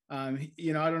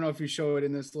 You know, I don't know if you show it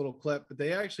in this little clip, but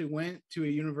they actually went to a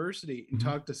university and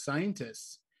talked to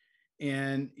scientists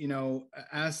and, you know,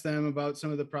 asked them about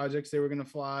some of the projects they were going to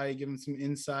fly, give them some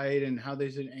insight and how they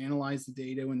should analyze the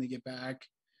data when they get back.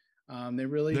 They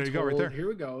really there you go, right there. Here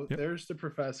we go. Yep. There's the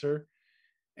professor,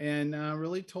 and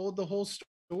really told the whole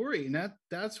story. And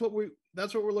that's what we're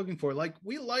looking for. Like,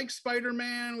 we like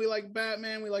Spider-Man, we like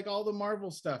Batman, we like all the Marvel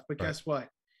stuff, but guess what?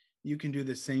 You can do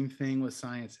the same thing with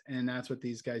science. And that's what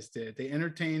these guys did. They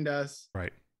entertained us.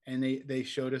 Right. And they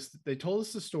showed us, they told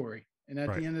us the story. And at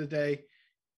the end of the day,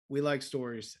 we like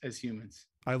stories as humans.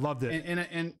 I loved it.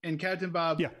 And Captain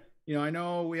Bob, you know, I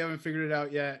know we haven't figured it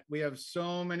out yet. We have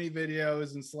so many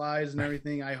videos and slides and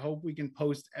everything. I hope we can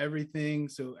post everything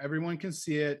so everyone can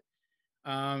see it.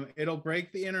 It'll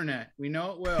break the internet. We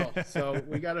know it will. So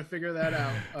we got to figure that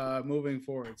out moving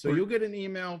forward. So you'll get an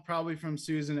email probably from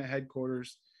Susan at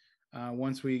headquarters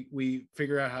once we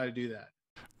figure out how to do that.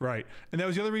 Right. And that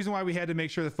was the other reason why we had to make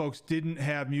sure that folks didn't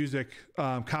have music,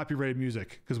 copyrighted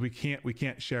music, because we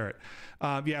can't share it.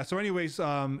 So anyways,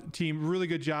 team, really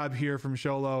good job here from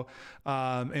Sholo.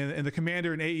 And the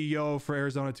commander and AEO for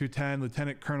Arizona 210,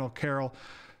 Lieutenant Colonel Carol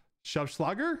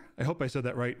Schubschlager. I hope I said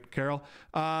that right, Carol.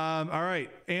 All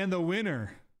right. And the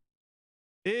winner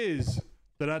is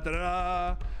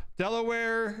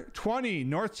Delaware 20,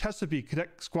 North Chesapeake Cadet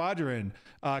Squadron,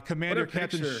 Commander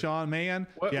Captain Sean Mann.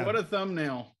 What a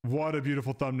thumbnail. What a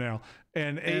beautiful thumbnail.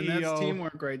 And AEO, that's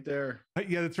teamwork right there.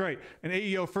 Yeah, that's right. And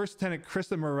AEO First Lieutenant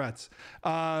Krista Moretz.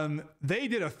 They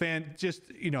did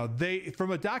they, from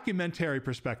a documentary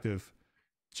perspective,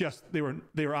 they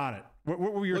were on it. What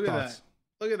were your thoughts?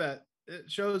 Look at that. It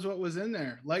shows what was in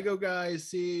there. Lego guys,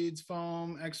 seeds,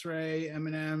 foam, X-ray,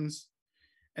 M&Ms.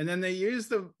 And then they used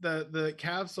the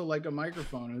capsule like a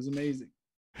microphone. It was amazing.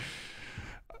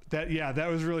 That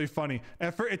was really funny.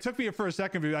 It took me for a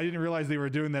second, but I didn't realize they were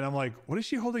doing that. I'm like, what is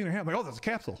she holding in her hand? I'm like, oh, that's a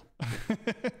capsule.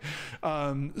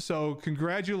 So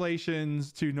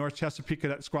congratulations to North Chesapeake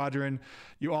Cadet Squadron.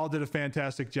 You all did a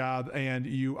fantastic job, and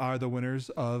you are the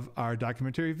winners of our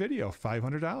documentary video,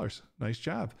 $500. Nice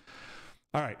job.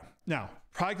 All right. Now,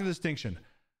 product of distinction.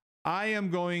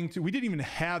 We didn't even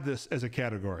have this as a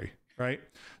category. Right.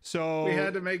 So we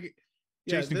had to make it.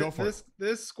 Jason, go for it.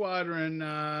 This squadron,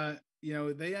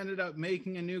 they ended up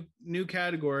making a new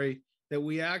category that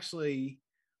we actually,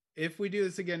 if we do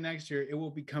this again next year, it will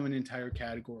become an entire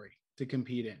category to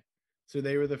compete in. So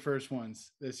they were the first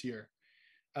ones this year.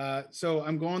 So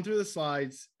I'm going through the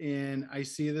slides and I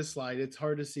see this slide. It's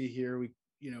hard to see here.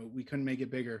 We couldn't make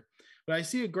it bigger, but I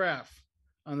see a graph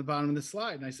on the bottom of the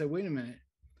slide. And I said, wait a minute.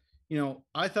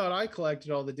 I thought I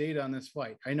collected all the data on this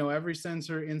flight. I know every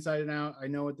sensor inside and out. I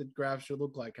know what the graph should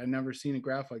look like. I've never seen a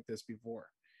graph like this before.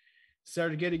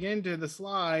 Started getting into the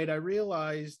slide. I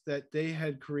realized that they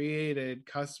had created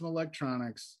custom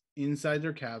electronics inside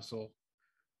their capsule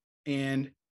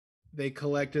and they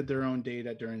collected their own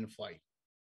data during the flight.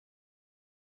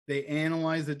 They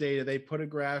analyzed the data. They put a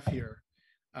graph here.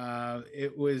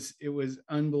 It was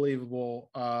unbelievable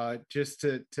just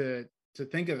to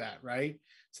think of that, right?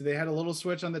 So they had a little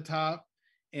switch on the top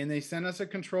and they sent us a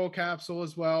control capsule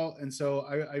as well. And so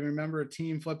I remember a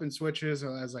team flipping switches. I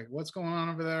was like, what's going on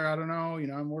over there? I don't know.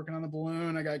 I'm working on the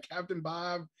balloon. I got Captain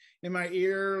Bob in my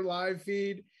ear, live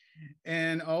feed.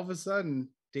 And all of a sudden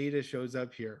data shows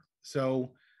up here.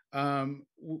 So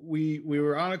we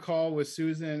were on a call with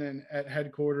Susan and at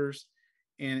headquarters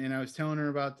and I was telling her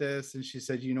about this. And she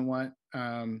said, you know what?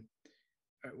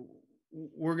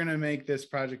 We're going to make this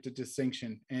project a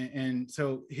distinction. And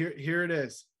so here it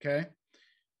is. Okay.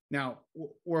 Now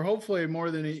we're hopefully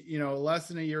more than, less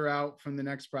than a year out from the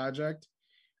next project.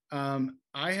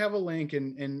 I have a link,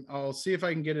 and I'll see if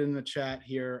I can get it in the chat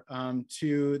here,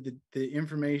 to the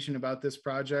information about this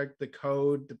project, the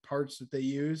code, the parts that they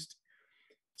used.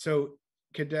 So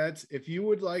cadets, if you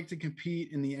would like to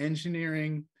compete in the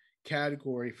engineering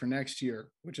category for next year,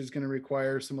 which is going to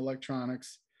require some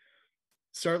electronics,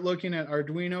 start looking at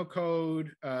Arduino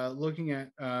code, looking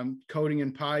at coding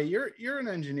in Pi. You're an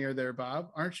engineer there,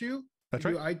 Bob, aren't you? That's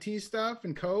you right. do IT stuff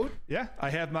and code? Yeah, I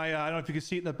have my, I don't know if you can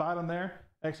see it in the bottom there.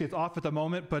 Actually, it's off at the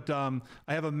moment, but I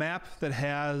have a map that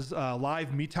has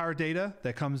live METAR data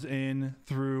that comes in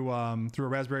through a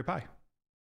Raspberry Pi.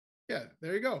 Yeah,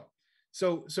 there you go.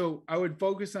 So I would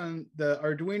focus on the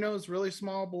Arduinos, really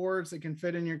small boards that can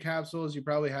fit in your capsules. You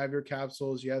probably have your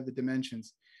capsules, you have the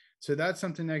dimensions. So that's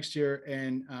something next year.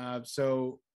 And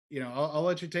so, I'll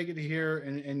let you take it to here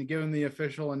and give them the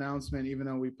official announcement, even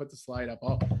though we put the slide up.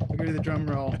 I'll give you the drum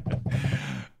roll.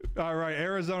 All right,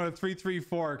 Arizona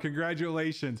 334,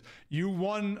 congratulations. You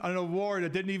won an award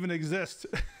that didn't even exist.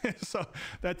 So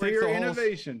that takes a whole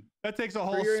innovation. That takes a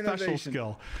whole special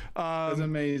skill. That's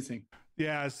amazing.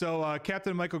 Yeah, so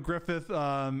Captain Michael Griffith,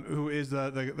 who is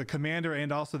the commander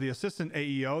and also the assistant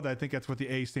AEO, I think that's what the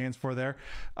A stands for there.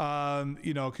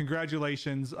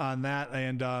 Congratulations on that.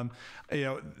 And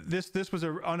this was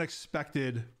an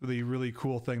unexpectedly really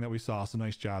cool thing that we saw. So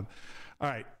nice job. All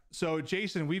right. So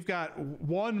Jason, we've got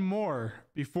one more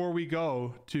before we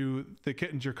go to the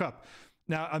Kittinger Cup.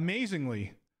 Now,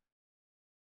 amazingly,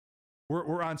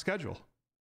 we're on schedule.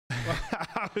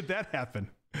 How did that happen?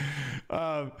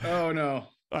 Oh no,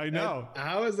 I know.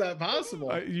 How is that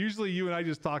possible? Usually you and I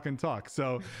just talk and talk.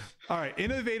 So, all right,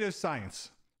 innovative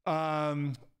science.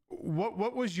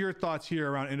 What was your thoughts here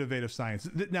around innovative science?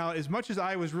 Now, as much as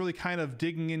I was really kind of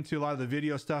digging into a lot of the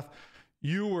video stuff,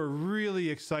 you were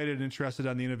really excited and interested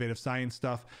on the innovative science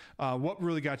stuff. What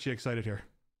really got you excited here?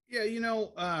 Yeah,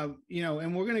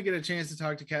 and we're going to get a chance to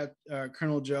talk to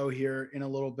Colonel Joe here in a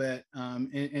little bit.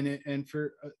 And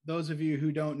for those of you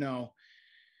who don't know,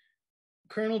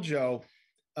 Colonel Joe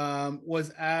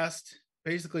was asked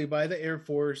basically by the Air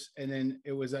Force, and then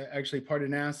it was actually part of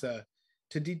NASA,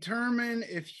 to determine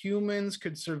if humans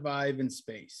could survive in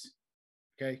space.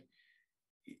 Okay.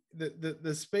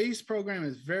 The space program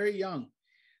is very young.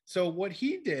 So what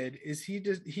he did is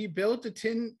he built a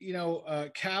tin,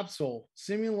 capsule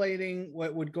simulating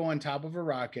what would go on top of a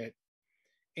rocket.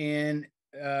 And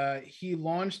he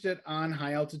launched it on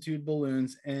high altitude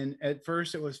balloons. And at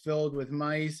first it was filled with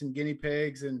mice and guinea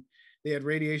pigs, and they had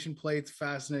radiation plates.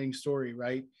 Fascinating story,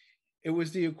 right? It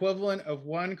was the equivalent of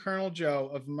one Colonel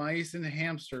Joe of mice and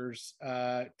hamsters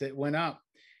that went up,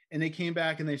 and they came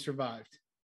back and they survived.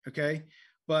 Okay.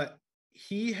 But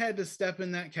he had to step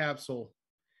in that capsule,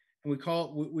 and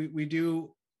we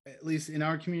do, at least in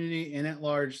our community and at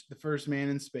large, the first man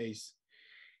in space.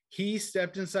 He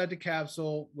stepped inside the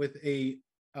capsule with a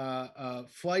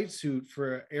flight suit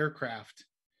for an aircraft,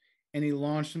 and he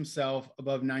launched himself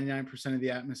above 99% of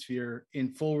the atmosphere in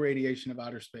full radiation of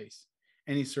outer space,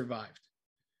 and he survived.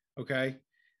 Okay.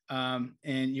 And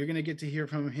you're going to get to hear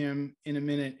from him in a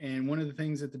minute. And one of the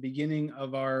things at the beginning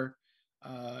of our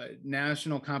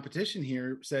national competition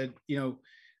here said,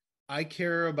 I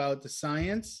care about the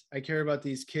science. I care about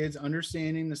these kids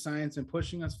understanding the science and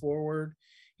pushing us forward.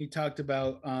 He talked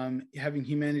about having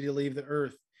humanity leave the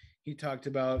earth. He talked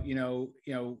about,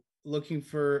 looking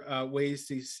for ways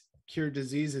to cure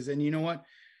diseases. And you know what?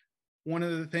 One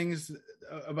of the things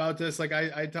about this, like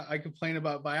I complain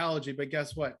about biology, but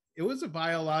guess what? It was a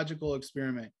biological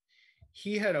experiment.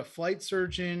 He had a flight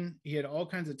surgeon. He had all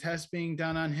kinds of tests being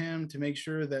done on him to make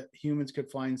sure that humans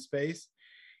could fly in space.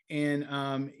 And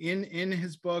in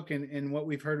his book, and what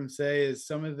we've heard him say is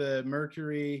some of the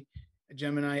Mercury,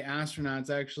 Gemini astronauts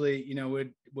actually,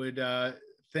 would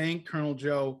thank Colonel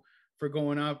Joe for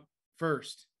going up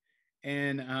first.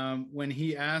 And when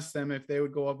he asked them if they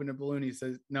would go up in a balloon, he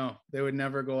says, no, they would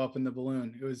never go up in the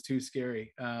balloon. It was too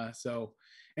scary. So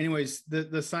anyways,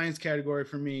 the science category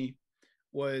for me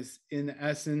was in the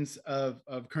essence of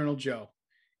Colonel Joe,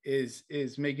 is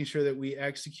making sure that we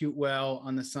execute well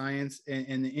on the science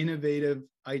and the innovative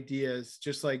ideas,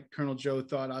 just like Colonel Joe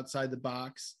thought outside the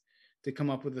box to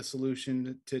come up with a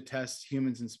solution to test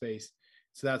humans in space.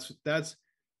 So that's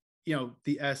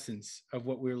the essence of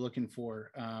what we're looking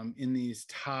for in these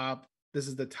this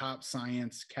is the top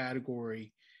science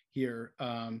category here.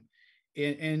 I'll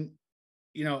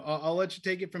let you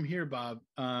take it from here, Bob.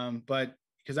 But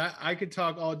because I could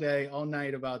talk all day, all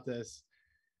night about this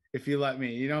if you let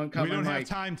me. We don't have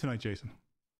time tonight, Jason.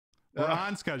 We're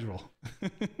on schedule.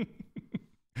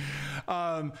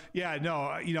 Yeah,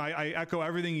 no, you know, I echo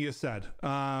everything you said.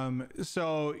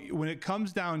 So when it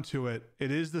comes down to it,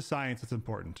 it is the science that's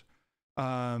important.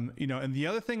 You know, and the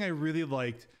other thing I really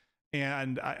liked,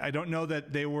 and I don't know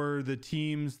that they were the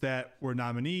teams that were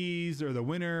nominees or the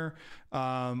winner,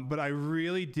 but I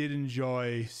really did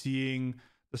enjoy seeing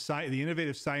the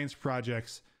innovative science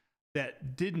projects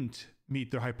that didn't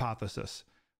meet their hypothesis.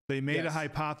 They made a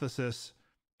hypothesis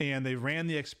and they ran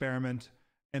the experiment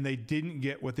and they didn't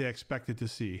get what they expected to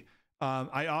see.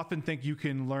 I often think you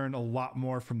can learn a lot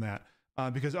more from that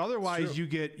because otherwise you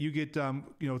get you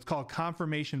know, it's called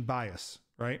confirmation bias,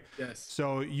 right? Yes.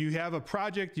 So you have a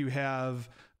project, you have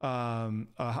a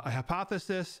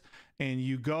hypothesis, and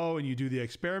you go and you do the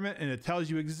experiment, and it tells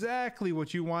you exactly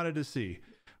what you wanted to see.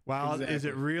 Well, is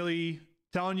it really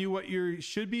telling you what you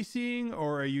should be seeing,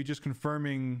 or are you just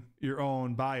confirming your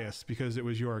own bias because it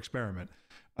was your experiment?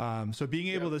 So being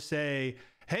able to say,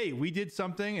 hey, we did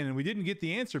something and we didn't get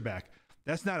the answer back,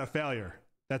 that's not a failure.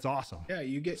 That's awesome. Yeah,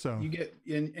 you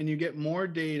get more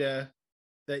data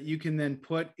that you can then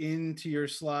put into your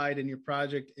slide and your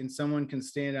project, and someone can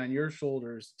stand on your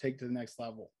shoulders to take to the next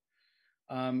level.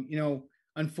 You know,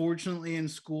 unfortunately in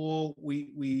school,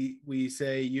 we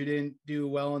say you didn't do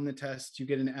well in the test, you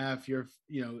get an F, you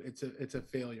know, it's a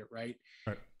failure, right?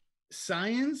 Right.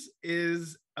 Science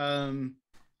is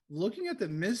looking at the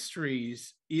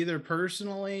mysteries, either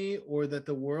personally or that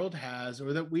the world has,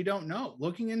 or that we don't know,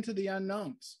 looking into the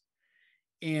unknowns.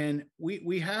 And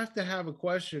we have to have a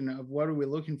question of what are we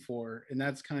looking for? And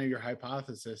that's kind of your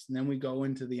hypothesis. And then we go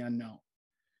into the unknown.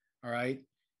 All right.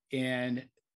 And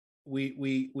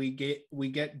we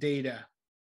get data,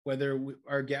 whether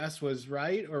our guess was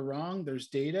right or wrong, there's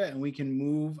data, and we can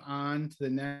move on to the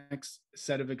next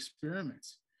set of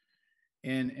experiments.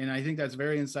 And I think that's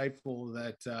very insightful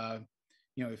that,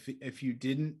 you know, if you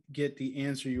didn't get the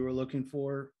answer you were looking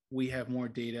for, we have more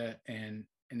data and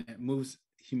it moves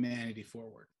humanity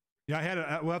forward.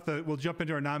 Yeah, we'll jump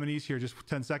into our nominees here just for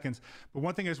 10 seconds. But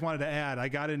one thing I just wanted to add, I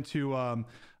got into a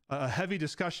heavy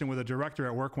discussion with a director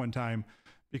at work one time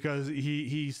because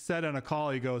he said on a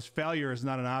call, he goes, failure is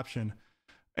not an option.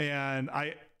 And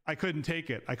I couldn't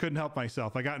take it. I couldn't help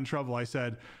myself. I got in trouble. I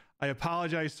said, I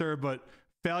apologize, sir, but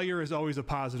failure is always a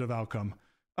positive outcome.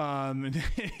 And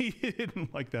he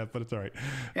didn't like that, but it's all right.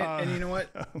 And you know what?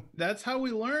 That's how we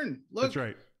learn. Look, that's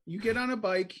right. You get on a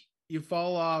bike, you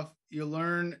fall off, you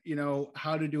learn, you know,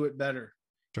 how to do it better.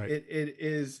 That's right.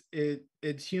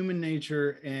 It's human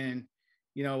nature. And,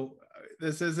 you know,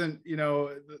 this isn't, you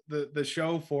know, the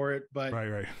show for it, but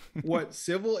right. what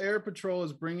Civil Air Patrol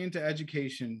is bringing to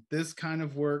education, this kind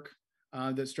of work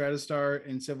that StratoStar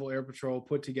and Civil Air Patrol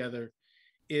put together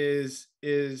is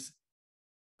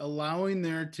allowing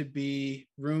there to be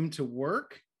room to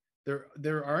work.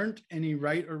 There aren't any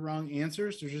right or wrong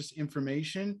answers. There's just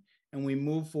information, and we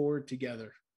move forward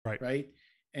together. Right.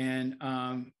 And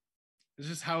it's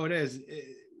just how it is.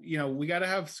 You know, we got to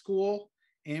have school,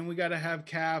 and we got to have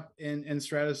CAP and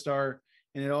StratoStar,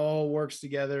 and it all works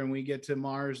together, and we get to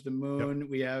Mars, the moon. Yep.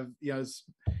 We have, you know,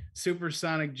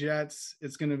 supersonic jets.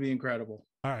 It's going to be incredible.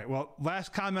 All right. Well,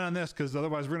 last comment on this, because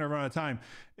otherwise we're going to run out of time,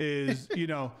 is, you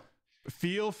know,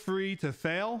 feel free to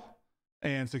fail,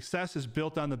 and success is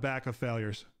built on the back of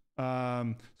failures.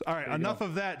 All right. Enough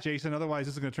of that, Jason. Otherwise,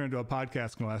 this is going to turn into a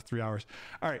podcast in the last 3 hours.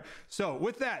 All right. So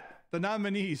with that, the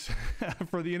nominees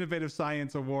for the Innovative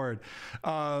Science Award,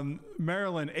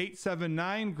 Maryland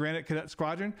 879 Granite Cadet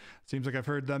Squadron. Seems like I've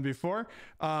heard them before.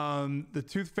 The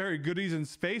Tooth Fairy Goodies in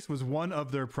Space was one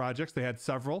of their projects. They had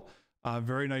several.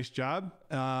 Very nice job.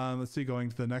 Let's see, going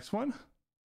to the next one.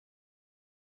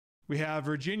 We have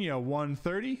Virginia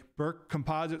 130 Burke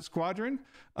Composite Squadron.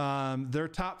 Their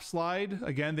top slide,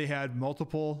 again, they had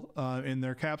multiple in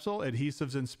their capsule,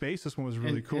 adhesives in space. This one was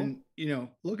really cool. And, you know,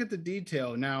 look at the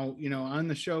detail. Now, you know, on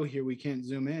the show here, we can't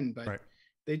zoom in, but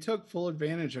they took full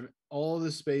advantage of all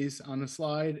the space on the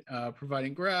slide,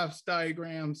 providing graphs,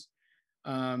 diagrams.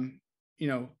 You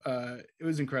know, it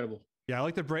was incredible. Yeah, I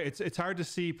like the break. It's hard to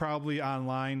see probably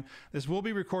online. This will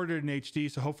be recorded in HD,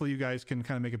 so hopefully you guys can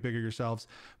kind of make it bigger yourselves.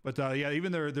 But yeah,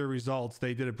 even their results,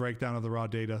 they did a breakdown of the raw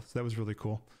data, so that was really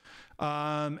cool.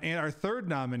 And our third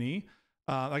nominee,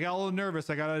 I got a little nervous,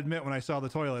 I got to admit, when I saw the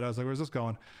toilet. I was like, where's this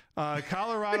going?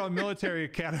 Colorado Military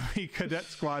Academy Cadet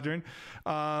Squadron.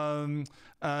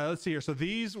 Let's see here. So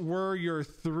these were your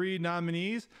three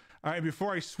nominees. All right,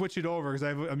 before I switch it over, because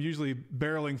I'm usually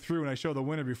barreling through and I show the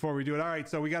winner before we do it. All right,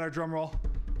 so we got our drum roll.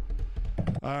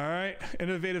 All right,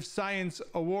 Innovative Science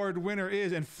Award winner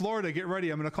is, and Florida, get ready.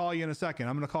 I'm going to call you in a second.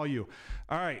 I'm going to call you.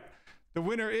 All right, the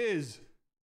winner is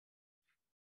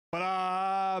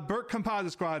Burke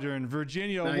Composite Squadron,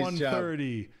 Virginia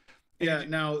 130. Yeah.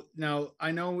 Now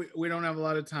I know we don't have a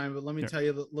lot of time, but let me tell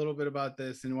you a little bit about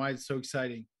this and why it's so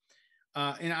exciting.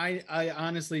 And I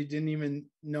honestly didn't even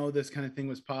know this kind of thing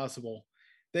was possible.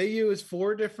 They use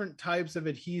 4 different types of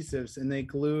adhesives and they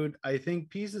glued, I think,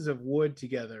 pieces of wood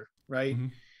together, right? Mm-hmm.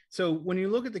 So when you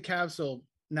look at the capsule,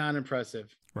 not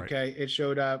impressive. Right. Okay. It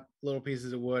showed up little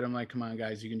pieces of wood. I'm like, come on,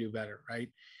 guys, you can do better, right?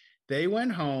 They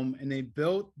went home and they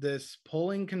built this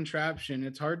pulling contraption.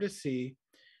 It's hard to see.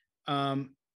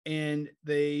 And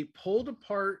they pulled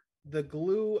apart the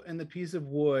glue and the piece of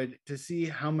wood to see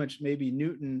how much maybe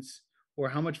newtons or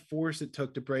how much force it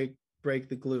took to break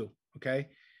the glue. Okay.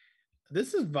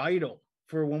 This is vital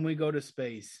for when we go to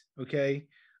space. Okay.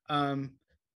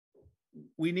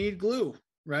 We need glue,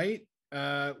 right?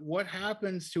 What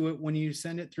happens to it when you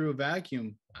send it through a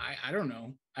vacuum? I don't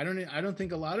know. I don't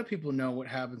think a lot of people know what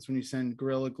happens when you send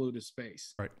Gorilla Glue to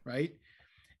space. Right.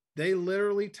 They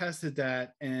literally tested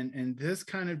that, and this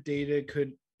kind of data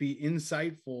could be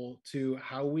insightful to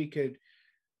how we could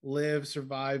live,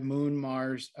 survive Moon,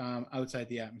 Mars, outside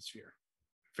the atmosphere.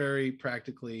 Very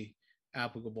practically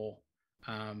applicable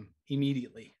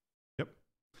immediately. Yep,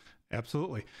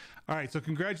 absolutely. All right, so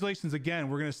congratulations again.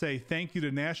 We're going to say thank you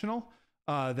to National.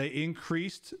 They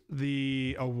increased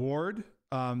the award,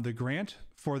 the grant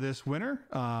for this winner.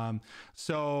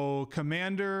 So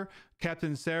Commander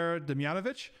Captain Sarah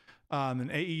Demjanovic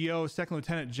and AEO Second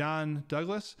Lieutenant John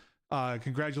Douglas,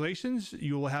 congratulations.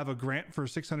 You will have a grant for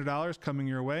 $600 coming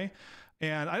your way.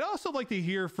 And I'd also like to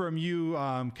hear from you,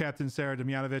 Captain Sarah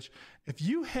Demjanovic, if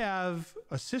you have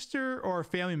a sister or a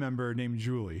family member named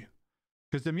Julie,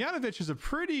 because Demjanovic is a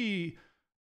pretty,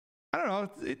 I don't know,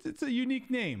 it's a unique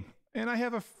name. And I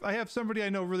have somebody I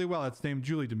know really well that's named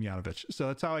Julie Demjanovic. So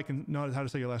that's how I can know how to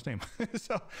say your last name.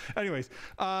 So anyways,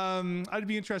 I'd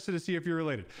be interested to see if you're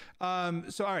related.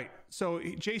 So, all right. So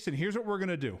Jason, here's what we're going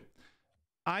to do.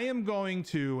 I am going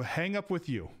to hang up with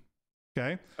you.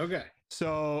 Okay. Okay.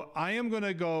 So I am going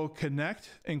to go connect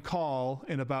and call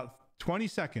in about 20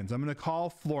 seconds. I'm going to call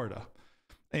Florida.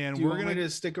 And we're going to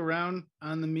stick around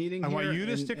on the meeting. I want you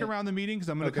to stick around the meeting because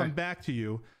I'm going to come back to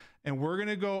you. And we're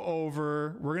going to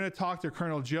we're going to talk to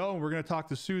Colonel Joe, and we're going to talk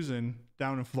to Susan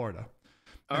down in Florida.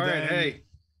 All right. Hey,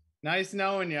 nice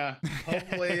knowing you.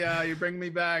 Hopefully you bring me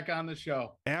back on the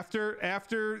show. After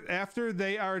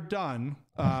they are done,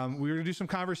 we're going to do some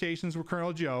conversations with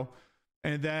Colonel Joe.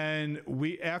 And then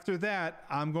after that,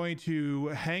 I'm going to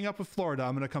hang up with Florida.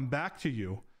 I'm going to come back to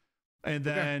you. And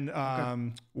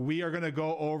then we are going to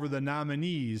go over the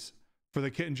nominees for the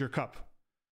Kittinger Cup.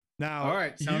 Now, all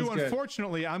right,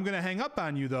 unfortunately, I'm going to hang up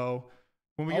on you, though,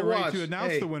 when we get ready to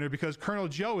announce the winner, because Colonel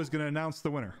Joe is going to announce the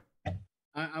winner.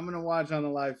 I'm going to watch on the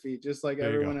live feed, just like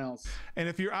everyone else. And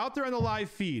if you're out there on the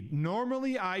live feed,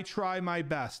 normally I try my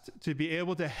best to be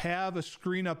able to have a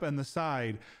screen up on the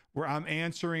side where I'm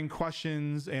answering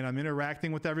questions and I'm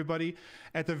interacting with everybody.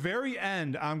 At the very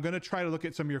end, I'm going to try to look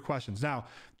at some of your questions. Now,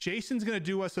 Jason's going to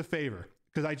do us a favor,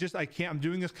 because I can't, I'm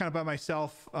doing this kind of by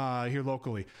myself here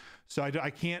locally. So I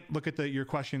can't look at your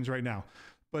questions right now.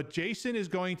 But Jason is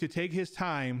going to take his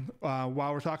time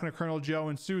while we're talking to Colonel Joe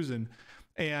and Susan,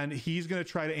 and he's going to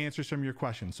try to answer some of your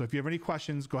questions. So if you have any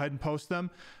questions, go ahead and post them,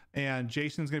 and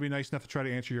Jason's going to be nice enough to try to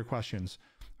answer your questions.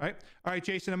 All right,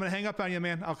 Jason, I'm going to hang up on you,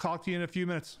 man. I'll talk to you in a few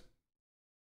minutes.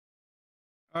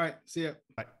 All right, see ya.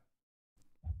 Bye.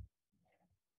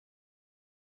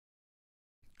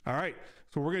 All right,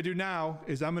 so what we're going to do now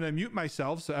is I'm going to mute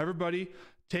myself, so everybody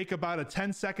take about a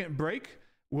 10-second break.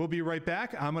 We'll be right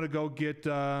back. I'm going to go get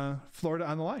Florida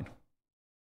on the line.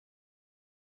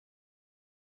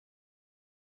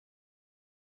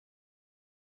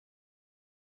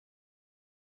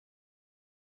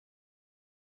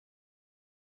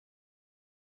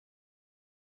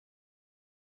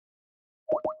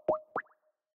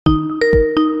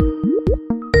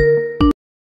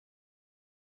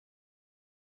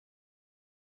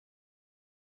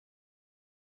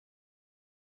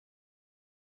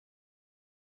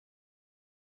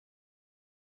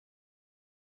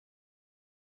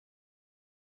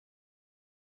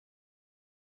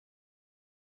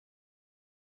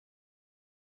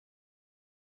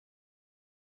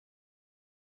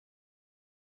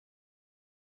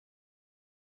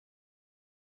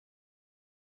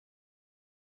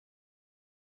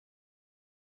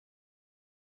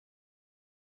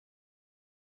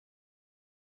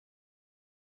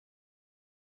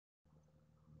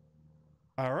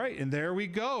 All right, and there we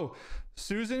go.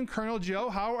 Susan, Colonel Joe,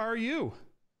 how are you?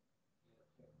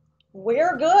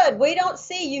 We're good. We don't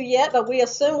see you yet, but we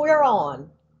assume we're on.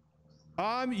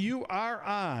 You are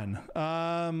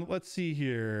on. Let's see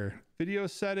here. Video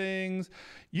settings.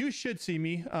 You should see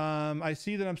me. I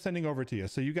see that I'm sending over to you,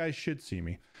 so you guys should see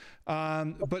me.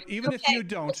 But even if you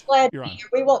don't, you're on.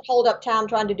 We won't hold up time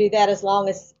trying to do that as long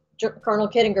as Colonel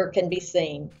Kittinger can be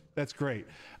seen. That's great.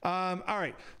 All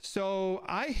right. So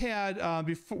I had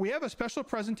before we have a special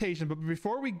presentation, but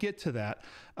before we get to that,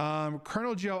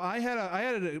 Colonel Joe, I had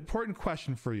an important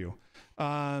question for you.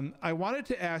 I wanted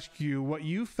to ask you what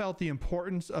you felt the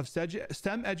importance of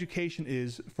STEM education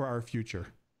is for our future.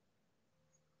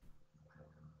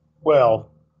 Well,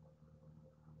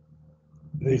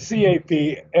 the CAP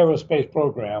aerospace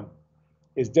program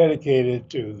is dedicated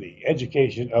to the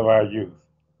education of our youth.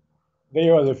 They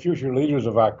are the future leaders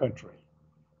of our country.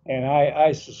 And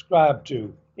I subscribe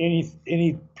to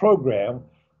any program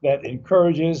that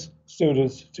encourages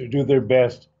students to do their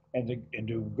best and to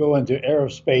go into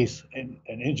aerospace and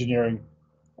engineering.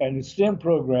 And the STEM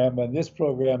program and this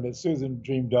program that Susan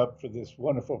dreamed up for this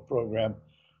wonderful program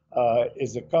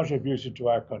is a contribution to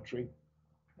our country.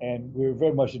 And we're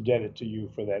very much indebted to you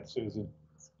for that, Susan.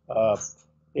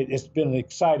 It's been an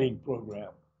exciting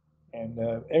program. And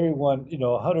everyone,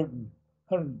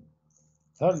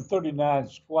 139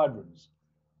 squadrons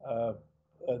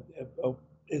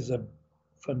is a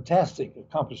fantastic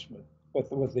accomplishment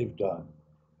with what they've done.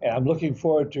 And I'm looking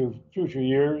forward to future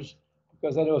years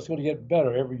because I know it's going to get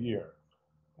better every year.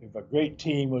 We have a great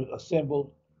team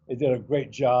assembled. They did a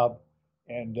great job.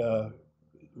 And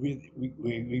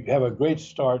we have a great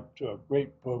start to a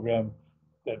great program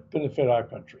that benefit our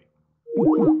country.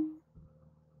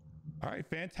 All right,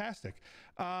 fantastic.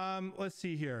 Let's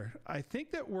see here. I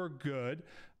think that we're good.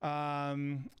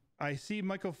 I see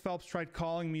Michael Phelps tried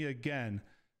calling me again.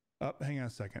 Oh, hang on a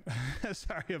second.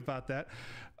 Sorry about that.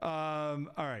 All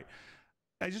right.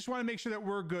 I just want to make sure that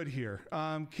we're good here.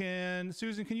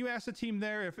 Susan, can you ask the team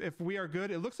there if we are good?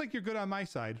 It looks like you're good on my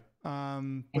side,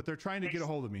 but they're trying to get a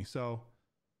hold of me. So,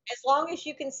 as long as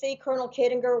you can see Colonel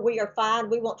Kittinger, we are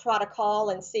fine. We won't try to call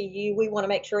and see you. We want to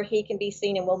make sure he can be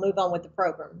seen, and we'll move on with the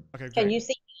program. Okay, great. Can you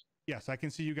see? Yes, I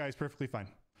can see you guys perfectly fine.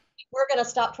 We're going to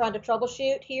stop trying to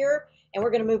troubleshoot here, and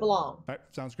we're going to move along. All right,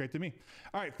 sounds great to me.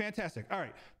 All right, fantastic. All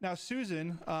right, now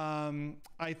Susan,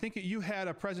 I think that you had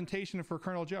a presentation for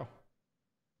Colonel Joe.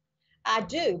 I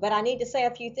do, but I need to say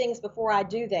a few things before I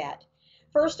do that.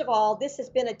 First of all, this has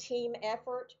been a team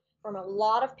effort from a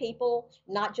lot of people,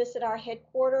 not just at our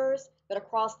headquarters, but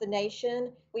across the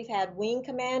nation. We've had wing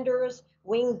commanders,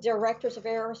 wing directors of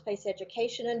aerospace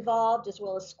education involved, as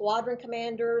well as squadron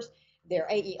commanders, their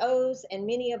AEOs, and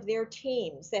many of their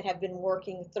teams that have been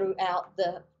working throughout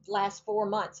the last 4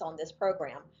 months on this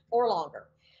program or longer.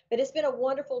 But it's been a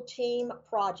wonderful team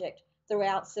project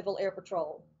throughout Civil Air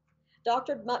Patrol.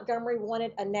 Dr. Montgomery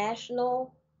wanted a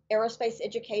national aerospace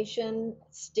education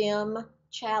STEM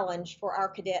challenge for our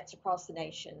cadets across the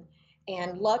nation.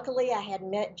 And luckily, I had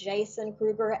met Jason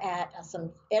Kruger at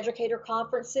some educator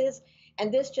conferences,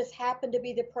 and this just happened to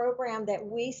be the program that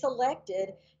we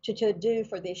selected to do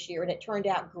for this year, and it turned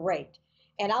out great.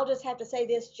 And I'll just have to say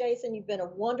this, Jason, you've been a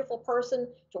wonderful person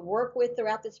to work with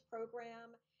throughout this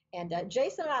program. And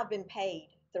Jason and I have been paid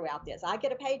throughout this. I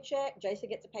get a paycheck, Jason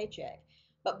gets a paycheck.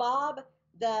 But Bob,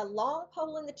 the long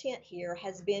pole in the tent here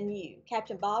has been you.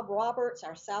 Captain Bob Roberts,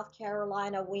 our South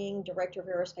Carolina Wing Director of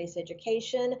Aerospace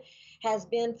Education, has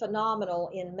been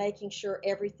phenomenal in making sure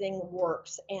everything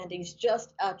works, and he's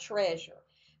just a treasure.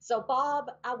 So Bob,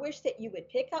 I wish that you would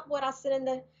pick up what I sent in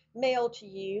the mail to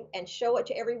you and show it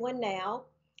to everyone now.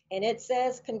 And it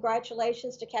says,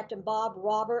 congratulations to Captain Bob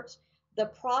Roberts, the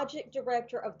project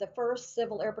director of the first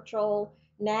Civil Air Patrol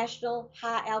National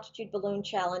High Altitude Balloon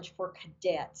Challenge for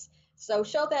cadets. So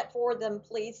show that for them,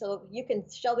 please, so you can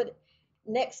show that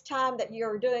next time that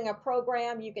you're doing a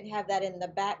program, you can have that in the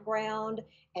background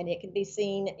and it can be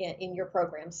seen in your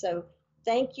program. So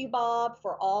thank you, Bob,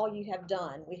 for all you have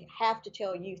done. We have to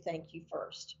tell you thank you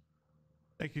first.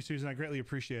 Thank you, Susan. I greatly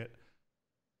appreciate it.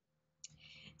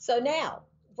 So now,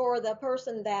 for the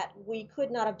person that we could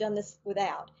not have done this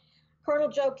without, Colonel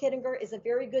Joe Kittinger is a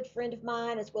very good friend of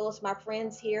mine, as well as my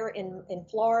friends here in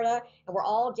Florida. And we're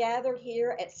all gathered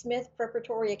here at Smith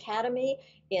Preparatory Academy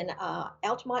in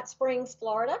Altamont Springs,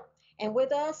 Florida. And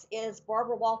with us is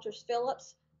Barbara Walters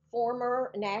Phillips,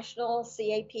 former National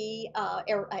CAP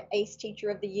ACE Teacher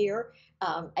of the Year,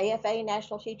 AFA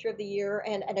National Teacher of the Year,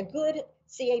 and a good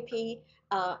CAP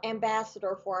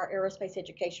ambassador for our aerospace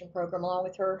education program, along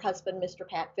with her husband, Mr.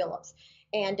 Pat Phillips.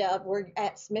 And we're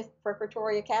at Smith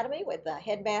Preparatory Academy with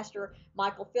Headmaster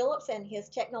Michael Phillips, and his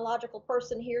technological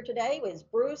person here today was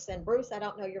Bruce. And Bruce, I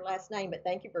don't know your last name, but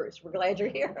thank you, Bruce. We're glad you're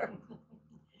here.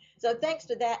 So thanks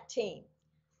to that team.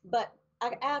 But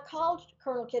I called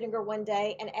Colonel Kittinger one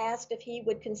day and asked if he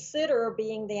would consider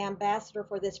being the ambassador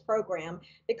for this program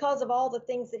because of all the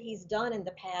things that he's done in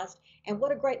the past and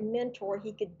what a great mentor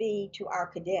he could be to our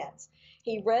cadets.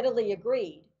 He readily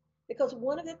agreed because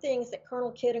one of the things that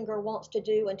Colonel Kittinger wants to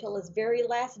do until his very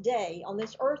last day on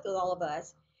this earth with all of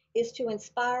us is to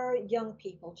inspire young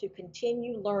people to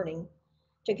continue learning,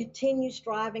 to continue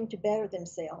striving to better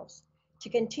themselves, to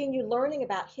continue learning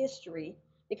about history,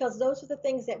 because those are the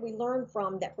things that we learn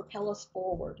from that propel us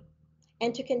forward,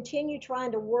 and to continue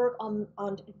trying to work on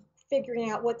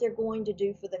figuring out what they're going to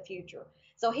do for the future.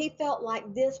 So he felt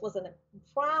like this was a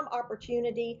prime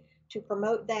opportunity to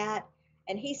promote that.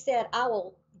 And he said, I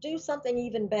will do something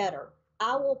even better.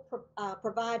 I will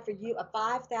provide for you a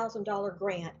 $5,000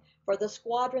 grant for the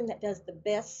squadron that does the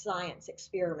best science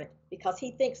experiment, because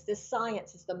he thinks this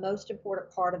science is the most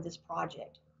important part of this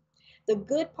project. The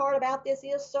good part about this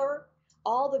is, sir,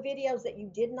 all the videos that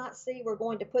you did not see, we're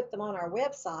going to put them on our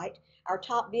website, our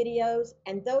top videos,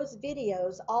 and those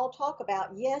videos all talk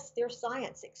about, yes, they're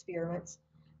science experiments,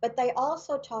 but they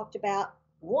also talked about,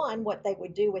 one, what they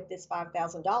would do with this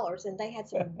 $5,000, and they had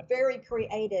some very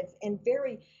creative and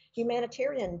very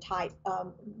humanitarian type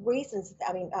reasons,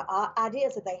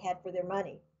 ideas that they had for their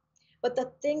money. But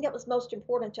the thing that was most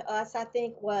important to us, I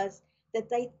think, was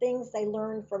that things they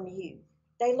learned from you.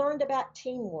 They learned about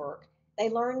teamwork. They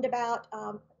learned about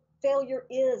failure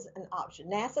is an option.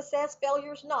 NASA says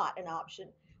failure is not an option,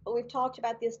 but we've talked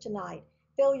about this tonight.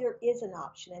 Failure is an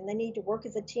option, and they need to work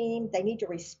as a team. They need to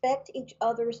respect each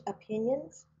other's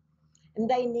opinions, and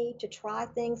they need to try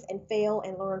things and fail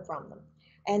and learn from them.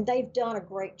 And they've done a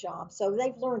great job. So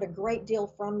they've learned a great deal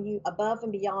from you above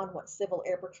and beyond what Civil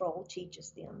Air Patrol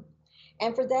teaches them.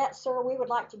 And for that, sir, we would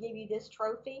like to give you this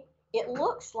trophy. It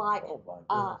looks like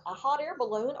a hot air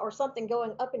balloon or something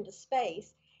going up into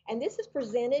space. And this is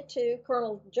presented to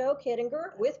Colonel Joe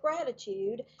Kittinger with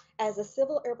gratitude as a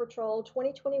Civil Air Patrol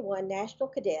 2021 National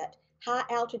Cadet High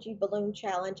Altitude Balloon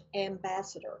Challenge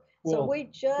Ambassador. Well, so we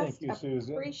just thank you,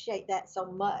 appreciate that so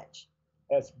much.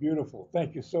 That's beautiful.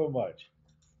 Thank you so much.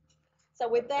 So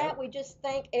with that, we just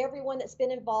thank everyone that's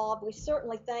been involved. We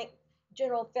certainly thank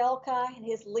General Felka and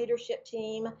his leadership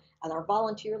team and our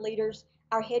volunteer leaders,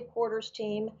 our headquarters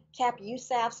team, Cap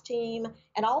USAF's team,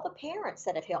 and all the parents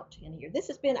that have helped in here. This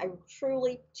has been a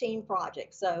truly team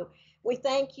project. So we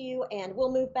thank you, and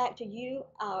we'll move back to you,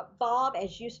 Bob,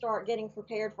 as you start getting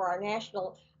prepared for our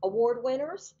national award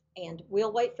winners, and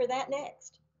we'll wait for that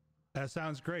next. That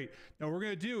sounds great. Now, what we're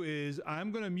going to do is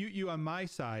I'm going to mute you on my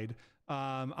side.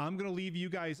 I'm going to leave you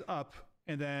guys up,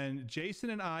 and then Jason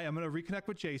and I'm going to reconnect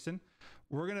with Jason.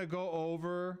 We're going to go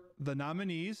over the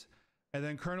nominees, and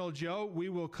then Colonel Joe, we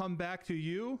will come back to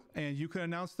you, and you can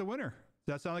announce the winner.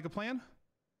 Does that sound like a plan?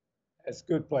 That's a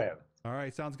good plan. All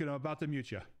right, sounds good. I'm about to mute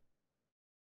you.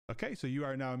 Okay, so you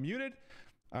are now muted.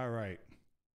 All right.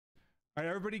 All right,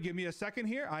 everybody, give me a second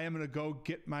here. I am going to go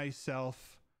get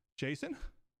myself Jason.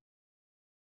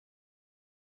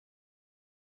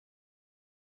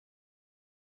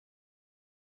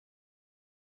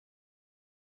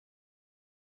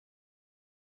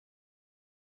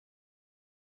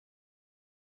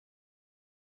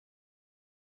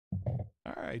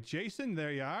 All right, Jason,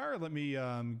 there you are. Let me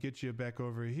get you back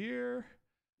over here.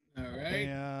 All right.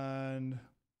 And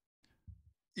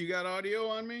you got audio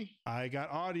on me? I got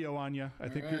audio on you. I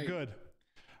think you're good.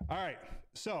 All right.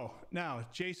 So now,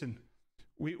 Jason,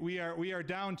 we are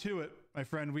down to it, my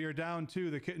friend. We are down to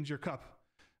the Kittinger Cup.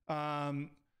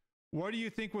 What do you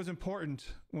think was important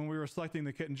when we were selecting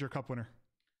the Kittinger Cup winner?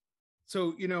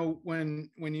 So, you know, when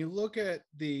you look at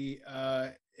the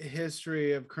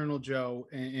history of Colonel Joe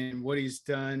and what he's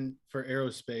done for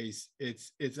aerospace,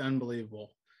 it's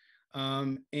unbelievable.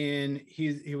 And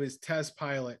he was test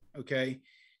pilot. Okay.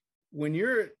 When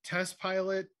you're a test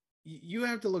pilot, you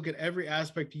have to look at every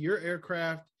aspect of your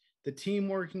aircraft, the team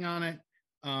working on it.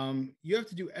 You have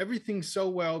to do everything so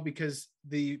well because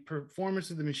the performance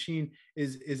of the machine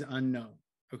is unknown.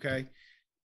 Okay.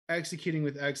 Executing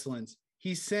with excellence.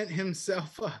 He sent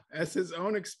himself up as his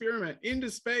own experiment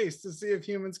into space to see if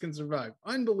humans can survive.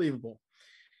 Unbelievable.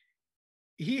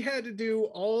 He had to do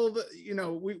all the, you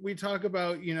know, we talk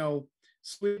about, you know,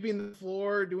 sweeping the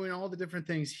floor, doing all the different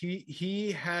things.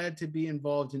 He had to be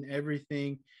involved in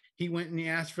everything. He went and he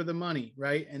asked for the money,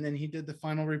 right? And then he did the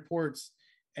final reports,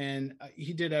 and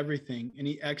he did everything, and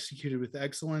he executed with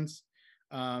excellence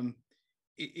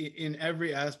in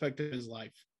every aspect of his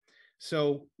life.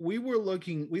 So we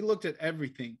looked at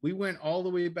everything. We went all the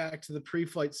way back to the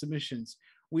pre-flight submissions.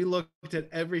 We looked at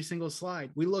every single slide.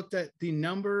 We looked at the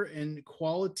number and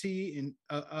quality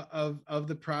of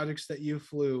the products that you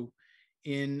flew.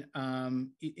 in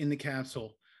the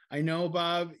capsule. I know,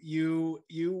 Bob, you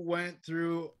went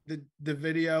through the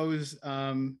videos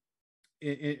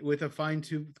with a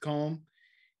fine-tooth comb,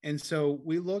 and so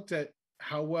we looked at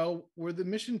how well were the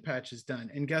mission patches done.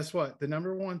 And guess what? The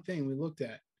number one thing we looked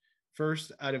at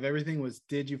first out of everything was,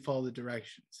 did you follow the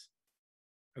directions?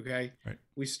 Okay. Right.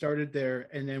 We started there,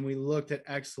 and then we looked at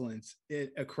excellence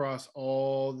across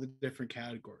all the different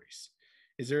categories.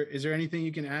 Is there anything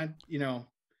you can add,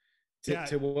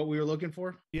 to what we were looking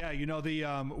for? Yeah, the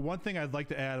one thing I'd like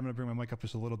to add, I'm going to bring my mic up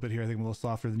just a little bit here. I think I'm a little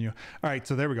softer than you. All right,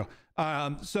 so there we go.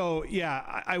 So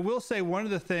yeah, I will say one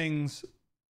of the things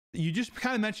you just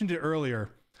kind of mentioned it earlier.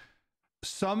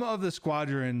 Some of the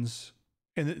squadrons,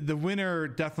 and the winner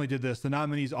definitely did this. The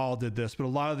nominees all did this, but a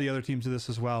lot of the other teams did this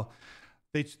as well.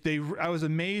 I was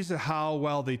amazed at how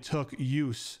well they took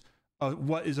use of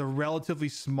what is a relatively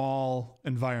small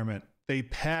environment. They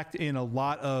packed in a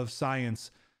lot of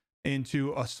science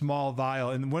into a small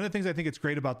vial. And one of the things I think it's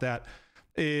great about that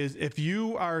is if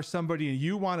you are somebody and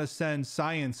you want to send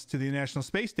science to the International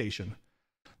Space Station,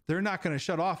 they're not going to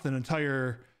shut off an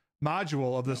entire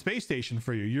module of the space station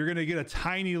for you. You're going to get a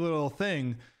tiny little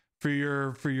thing for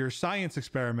your science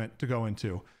experiment to go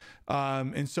into.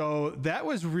 And so that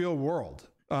was real world,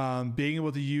 being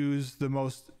able to use the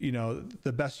most,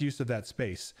 the best use of that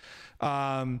space.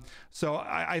 So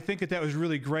I think that was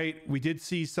really great. We did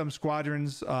see some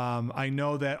squadrons. I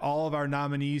know that all of our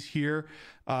nominees here,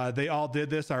 they all did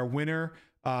this. Our winner,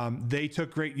 they took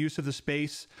great use of the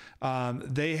space.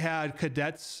 They had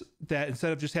cadets that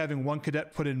instead of just having one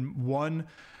cadet put in one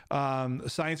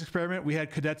science experiment, we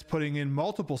had cadets putting in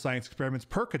multiple science experiments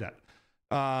per cadet,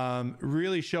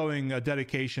 really showing a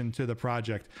dedication to the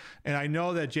project. And I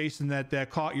know that, Jason, that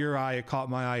caught your eye. It caught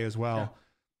my eye as well.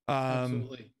 Yeah,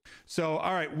 absolutely. So,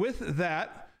 all right, with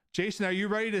that, Jason, are you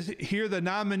ready to hear the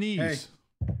nominees?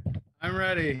 Hey, I'm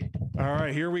ready. All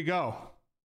right, here we go.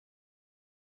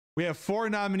 We have 4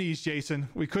 nominees, Jason.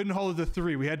 We couldn't hold it to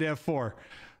 3. We had to have 4.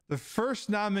 The first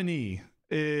nominee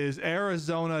is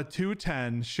Arizona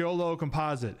 210 Sholo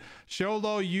Composite.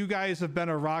 Sholo, you guys have been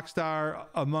a rock star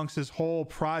amongst this whole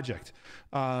project.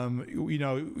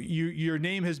 Your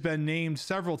name has been named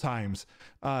several times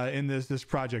in this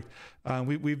project.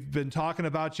 We've been talking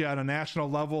about you on a national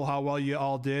level, how well you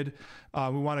all did. We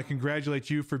want to congratulate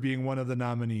you for being one of the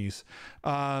nominees.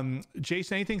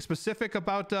 Jason, anything specific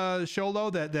about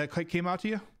Sholo that came out to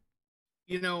you?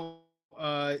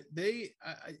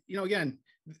 Again,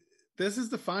 this is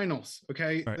the finals.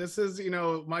 Okay. Right. This is,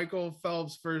 Michael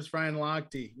Phelps versus Ryan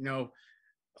Lochte,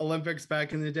 Olympics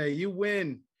back in the day. You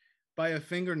win by a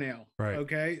fingernail. Right.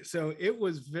 Okay. So it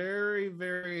was very,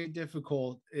 very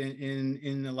difficult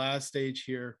in the last stage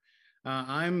here.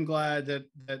 I'm glad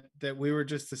that we were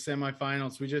just the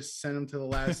semifinals. We just sent them to the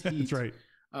last heat. That's right.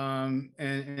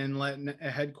 And let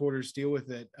headquarters deal with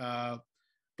it.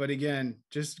 But again,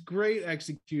 just great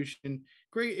execution,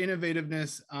 great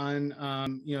innovativeness on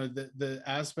the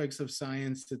aspects of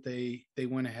science that they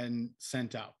went ahead and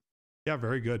sent out. Yeah,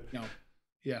 very good.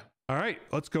 Yeah. All right,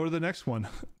 let's go to the next one.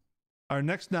 Our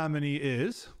next nominee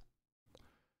is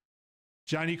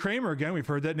Johnny Kramer. Again, we've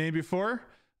heard that name before.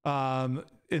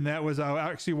 And that was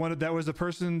actually that was the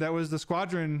person that was the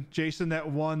squadron, Jason, that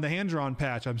won the hand-drawn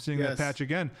patch. I'm seeing that patch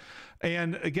again.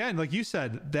 And again, like you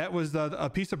said, that was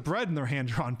a piece of bread in their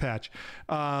hand-drawn patch.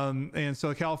 And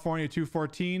so California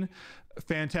 214,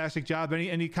 fantastic job.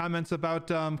 Any comments about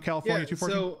California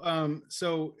 214?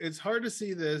 So it's hard to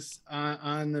see this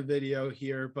on the video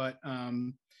here, but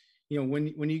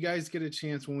when you guys get a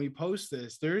chance, when we post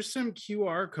this, there's some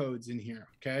QR codes in here.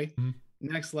 Okay. Mm-hmm.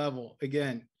 Next level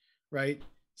again, right?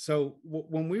 So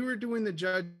when we were doing the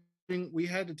judging, we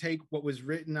had to take what was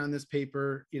written on this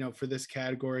paper, for this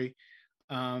category.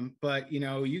 But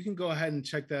you can go ahead and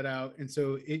check that out. And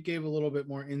so it gave a little bit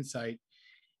more insight.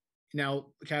 Now,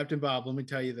 Captain Bob, let me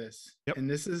tell you this. Yep. And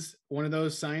this is one of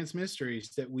those science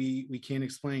mysteries that we can't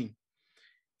explain.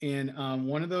 And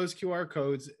one of those QR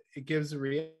codes, it gives the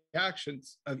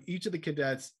reactions of each of the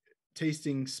cadets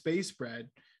tasting space bread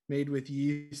made with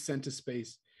yeast sent to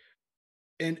space,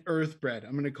 and earth bread.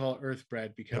 I'm going to call it earth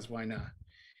bread because why not?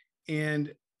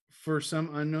 And for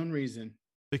some unknown reason,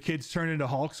 the kids turn into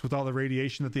Hulks with all the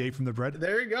radiation that they ate from the bread.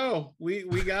 There you go. We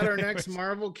got our next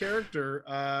Marvel character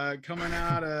coming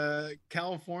out of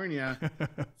California.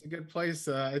 It's a good place.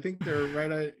 I think they're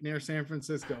right near San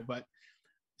Francisco. But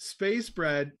space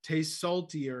bread tastes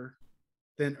saltier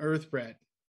than earth bread.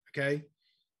 Okay,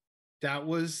 that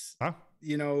was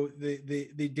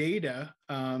the data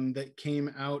that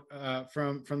came out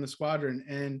from the squadron,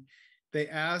 and they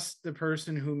asked the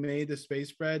person who made the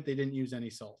space bread. They didn't use any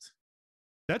salt.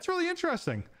 That's really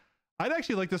interesting. I'd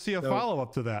actually like to see a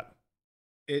follow-up to that.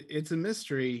 It's a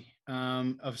mystery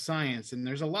of science, and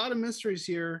there's a lot of mysteries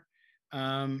here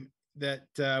that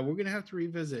we're going to have to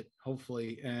revisit,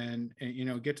 hopefully, and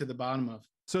get to the bottom of.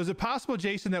 So is it possible,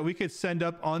 Jason, that we could send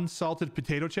up unsalted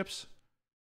potato chips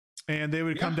and they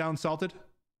would come down salted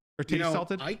or taste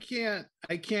salted? I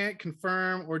can't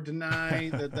confirm or deny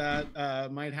that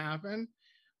might happen,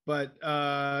 but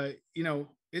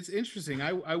it's interesting.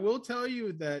 I will tell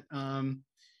you that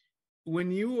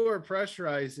when you are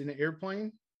pressurized in an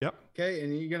airplane, okay,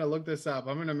 and you're going to look this up.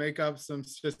 I'm going to make up some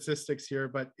statistics here,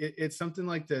 but it's something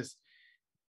like this.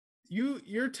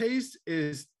 Your taste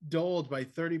is dulled by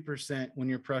 30% when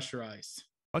you're pressurized.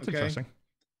 That's interesting.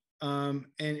 And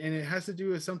it has to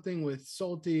do with something with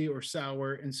salty or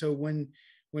sour. And so when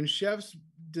chefs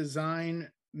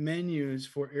design menus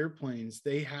for airplanes,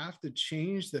 they have to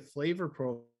change the flavor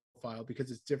profile because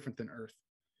it's different than Earth.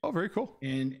 Oh, very cool.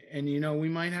 And we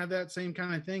might have that same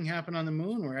kind of thing happen on the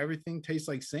moon where everything tastes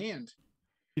like sand.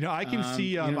 I can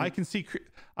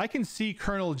I can see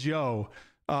Colonel Joe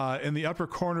in the upper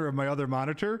corner of my other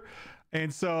monitor.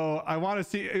 And so I want to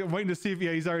see, I'm waiting to see if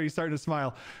he's already starting to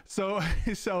smile. So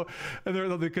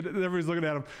everybody's looking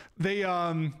at him.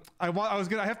 I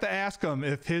have to ask him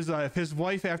if his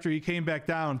wife, after he came back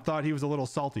down, thought he was a little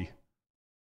salty.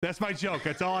 That's my joke.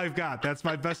 That's all I've got. That's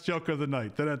my best joke of the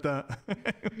night. There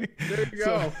you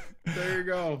go. There you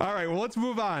go. All right. Well, let's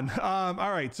move on.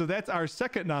 All right. So that's our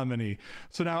second nominee.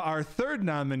 So now our third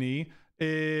nominee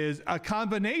is a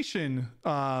combination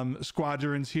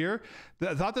squadrons here.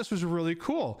 I thought this was really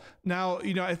cool. Now,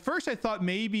 at first I thought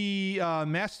maybe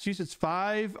Massachusetts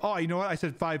 5. Oh, you know what? I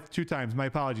said 5 2 times. My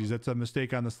apologies. That's a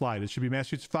mistake on the slide. It should be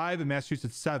Massachusetts 5 and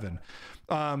Massachusetts 7.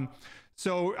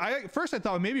 So I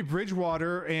thought maybe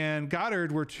Bridgewater and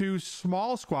Goddard were 2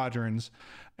 small squadrons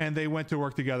and they went to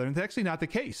work together. And it's actually not the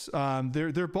case.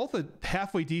 They're both a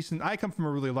halfway decent. I come from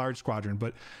a really large squadron,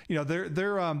 but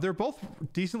they're both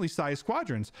decently sized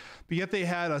squadrons. But yet they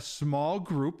had a small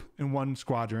group in one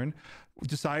squadron,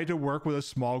 decided to work with a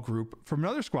small group from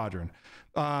another squadron.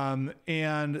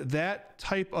 And that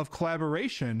type of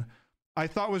collaboration I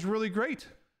thought was really great.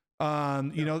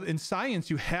 In science,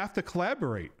 you have to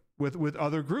collaborate with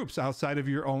other groups outside of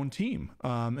your own team.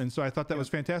 And so I thought that was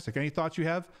fantastic. Any thoughts you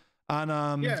have on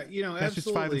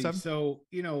absolutely. 5 and 7? So,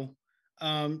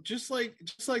 just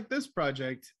like this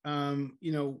project,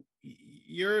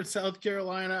 you're in South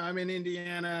Carolina, I'm in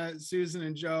Indiana, Susan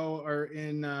and Joe are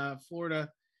in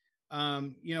Florida.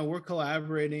 We're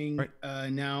collaborating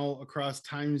now across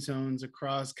time zones,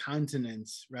 across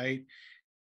continents, right?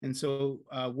 And so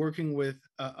working with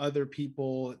other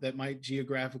people that might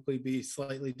geographically be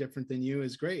slightly different than you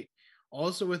is great.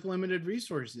 Also with limited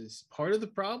resources. Part of the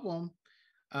problem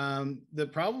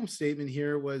statement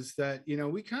here was that,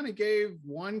 we kind of gave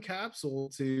one capsule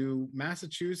to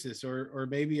Massachusetts or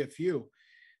maybe a few.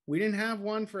 We didn't have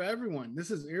one for everyone. This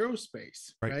is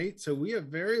aerospace, right? So we have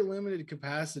very limited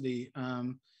capacity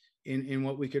in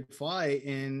what we could fly.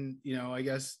 And, I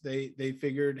guess they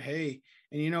figured, hey,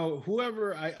 and,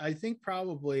 whoever, I think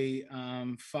probably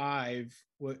 5,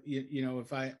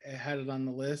 if I had it on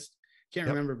the list, can't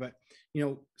remember, but,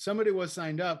 somebody was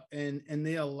signed up and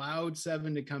they allowed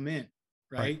 7 to come in,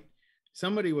 right?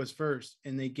 Somebody was first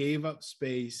and they gave up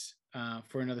space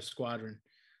for another squadron.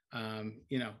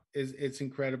 It's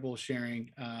incredible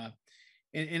sharing.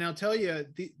 And I'll tell you,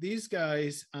 these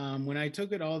guys, when I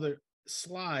took at all the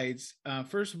slides,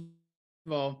 first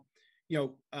of all,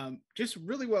 just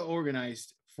really well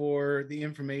organized for the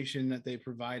information that they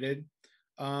provided.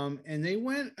 And they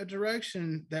went a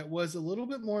direction that was a little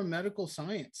bit more medical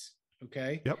science.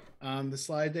 Okay. Yep. The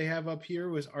slide they have up here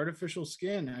was artificial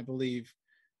skin, I believe.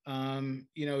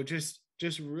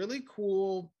 Just really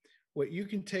cool what you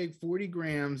can take 40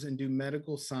 grams and do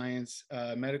medical science,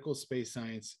 medical space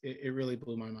science. It really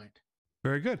blew my mind.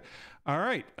 Very good. All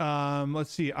right.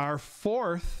 Let's see. Our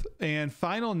fourth and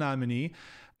final nominee,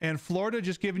 and Florida,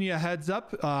 just giving you a heads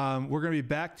up, we're going to be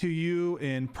back to you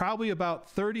in probably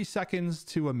about 30 seconds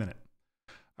to a minute.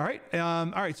 All right.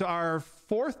 All right. So our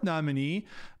fourth nominee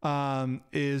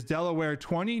is Delaware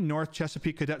 20 North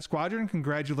Chesapeake Cadet Squadron.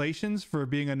 Congratulations for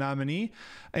being a nominee.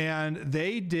 And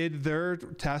they did their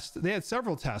test. They had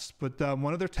several tests, but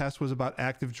one of their tests was about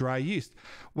active dry yeast.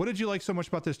 What did you like so much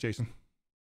about this, Jason?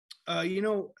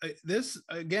 This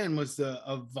again was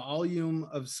a volume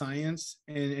of science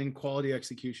and quality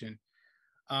execution.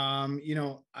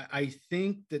 I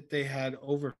think that they had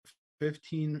over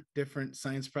 15 different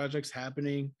science projects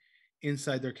happening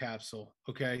inside their capsule.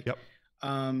 Okay. Yep.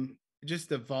 Just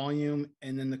the volume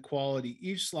and then the quality.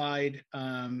 Each slide,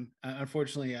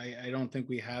 unfortunately, I don't think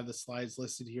we have the slides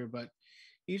listed here, but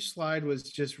each slide was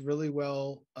just really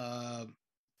well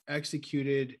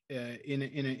executed in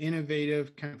an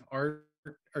innovative kind of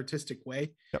artistic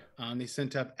way. Yep. They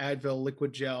sent up Advil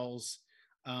liquid gels.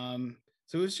 So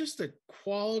it was just a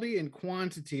quality and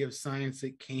quantity of science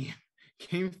that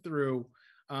came through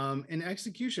in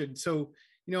execution. So,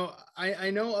 you know, I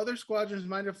know other squadrons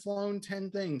might have flown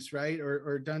 10 things, right?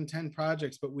 Or done 10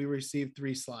 projects, but we received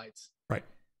 3 slides. Right.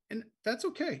 And that's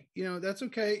okay. You know, that's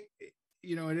okay.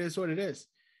 You know, it is what it is.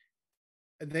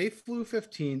 They flew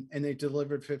 15 and they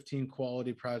delivered 15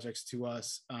 quality projects to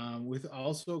us with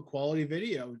also quality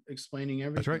video explaining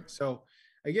everything. That's right. So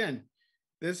again,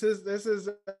 this is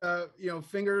you know,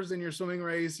 fingers in your swimming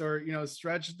race, or, you know,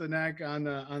 stretch the neck on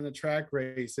the track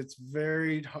race. It's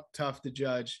very tough to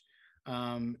judge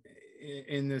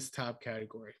in this top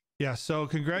category. Yeah. So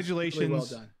congratulations. Really well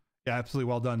done. Yeah, absolutely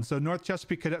well done. So North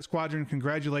Chesapeake Cadet Squadron,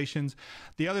 congratulations.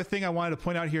 The other thing I wanted to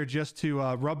point out here, just to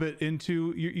rub it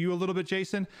into you a little bit,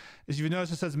 Jason, is you've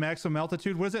noticed it says maximum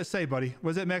altitude. What does that say, buddy? What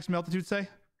does that maximum altitude say?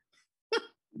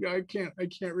 Yeah, I can't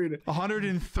read it.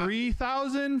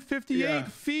 103,058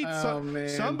 feet. Oh, man,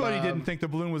 somebody Bob. didn't think the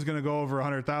balloon was going to go over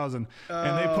 100,000,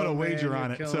 and they put a wager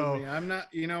on it. So me. I'm not.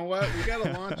 You know what? We got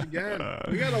to launch again.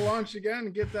 We got to launch again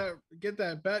and get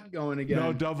that bet going again.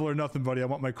 No double or nothing, buddy. I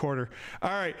want my quarter.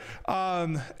 All right,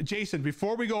 Jason.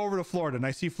 Before we go over to Florida, and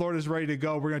I see Florida's ready to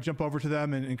go, we're going to jump over to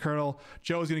them, and Colonel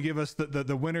Joe is going to give us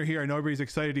the winner here. I know everybody's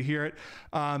excited to hear it.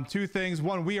 2 things.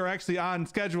 One, we are actually on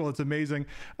schedule. It's amazing.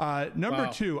 Number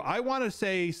 2. I want to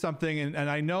say something, and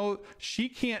I know she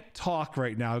can't talk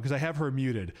right now because I have her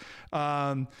muted.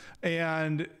 And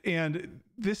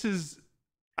this is,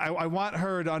 I want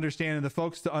her to understand, and the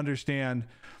folks to understand,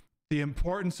 the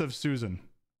importance of Susan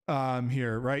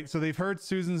here, right? So they've heard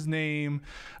Susan's name.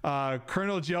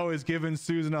 Colonel Joe is giving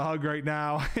Susan a hug right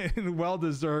now, and well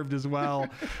deserved as well.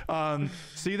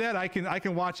 See that? I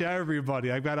can watch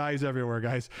everybody. I've got eyes everywhere,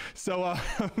 guys. So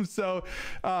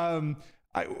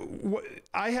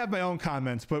I have my own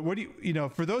comments, but what do you know,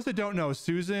 for those that don't know,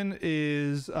 Susan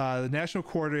is the national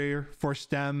coordinator for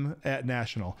STEM at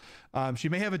National. She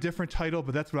may have a different title,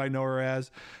 but that's what I know her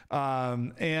as.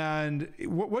 And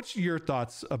what's your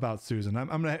thoughts about Susan? I'm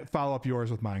going to follow up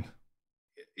yours with mine.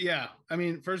 Yeah. I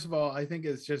mean, first of all, I think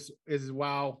it's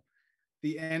wow.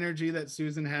 The energy that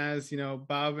Susan has, you know,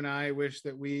 Bob and I wish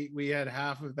that we had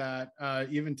half of that,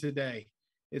 even today.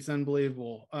 It's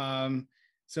unbelievable.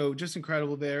 So just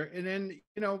incredible there. And then,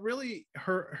 you know, really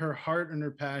her heart and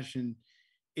her passion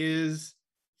is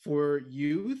for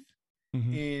youth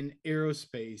in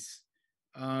aerospace,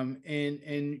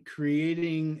 and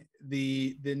creating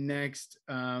the next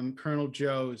Colonel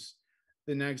Joes,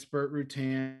 the next Burt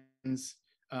Rutans,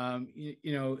 you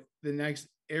know, the next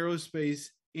aerospace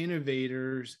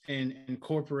innovators and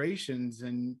corporations,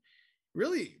 and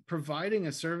really providing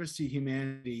a service to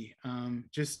humanity.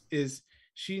 Just is,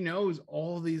 she knows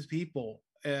all these people.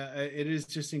 It is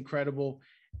just incredible.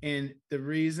 And the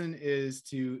reason is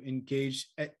to engage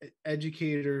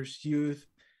educators, youth,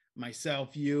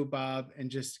 myself, you, Bob,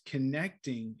 and just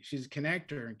connecting. She's a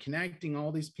connector, and connecting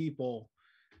all these people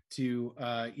to,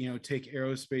 you know, take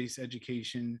aerospace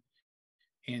education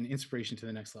and inspiration to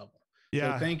the next level.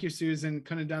 Yeah. So thank you, Susan.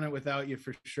 Couldn't have done it without you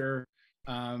for sure.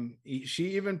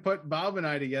 She even put Bob and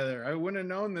I together. I wouldn't have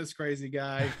known this crazy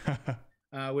guy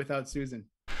without Susan.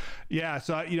 Yeah.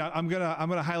 So, you know, I'm going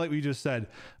to highlight what you just said.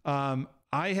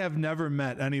 I have never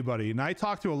met anybody, and I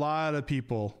talk to a lot of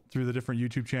people through the different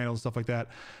YouTube channels, stuff like that.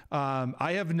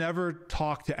 I have never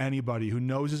talked to anybody who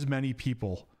knows as many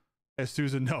people as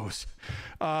Susan knows.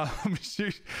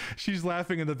 She's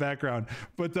laughing in the background,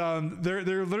 but there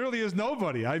literally is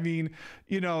nobody. I mean,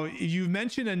 you know, you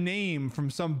mention a name from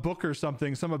some book or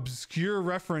something, some obscure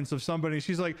reference of somebody.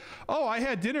 She's like, "Oh, I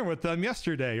had dinner with them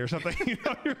yesterday," or something. You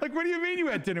know, you're like, "What do you mean you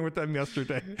had dinner with them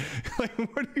yesterday?" Like,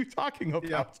 what are you talking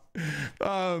about?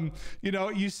 Yeah. You know,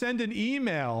 you send an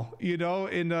email, you know,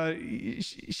 and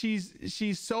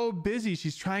she's so busy.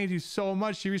 She's trying to do so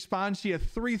much. She responds to you at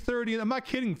 3:30. I'm not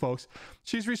kidding, folks.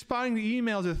 She's responding to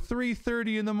emails at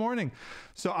 3:30 in the morning.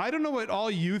 So I don't know what all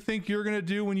you think you're going to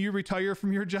do when you retire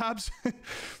from your jobs,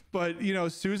 but, you know,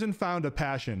 Susan found a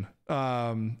passion,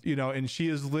 you know, and she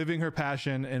is living her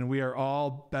passion, and we are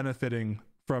all benefiting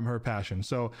from her passion.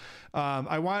 So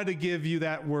I wanted to give you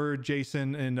that word,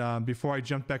 Jason, and before I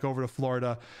jump back over to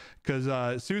Florida,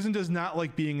 because Susan does not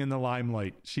like being in the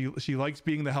limelight. She likes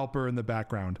being the helper in the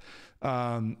background.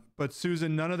 But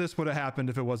Susan, none of this would have happened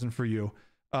if it wasn't for you.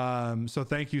 So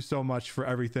thank you so much for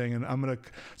everything. And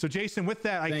so Jason, with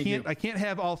that, I can't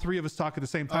have all 3 of us talk at the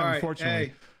same time, right, unfortunately.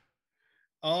 Hey,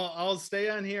 I'll stay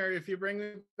on here. If you bring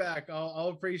me back, I'll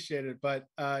appreciate it. But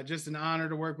just an honor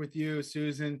to work with you,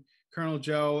 Susan, Colonel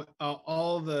Joe.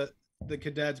 All the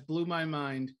cadets blew my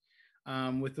mind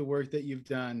with the work that you've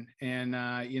done. And,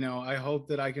 I hope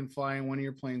that I can fly in one of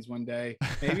your planes one day,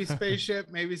 maybe spaceship,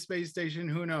 maybe space station,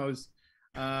 who knows?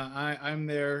 I'm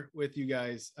there with you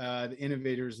guys, the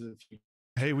innovators of the future.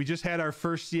 Hey, we just had our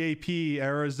first CAP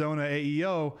Arizona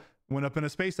AEO went up in a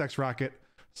SpaceX rocket.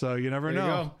 So you never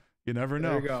know. You never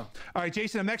know. There you go. All right,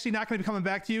 Jason, I'm actually not going to be coming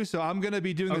back to you. So I'm going to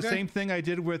be doing the same thing I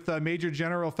did with Major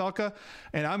General Felka,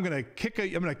 and I'm going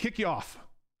to kick you off.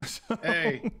 So,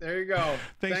 hey, there you go.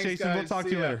 Thanks, Jason. Guys. We'll talk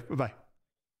to you later. Bye-bye.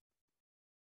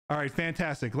 All right,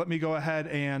 fantastic. Let me go ahead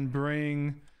and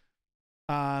bring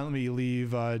let me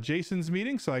leave Jason's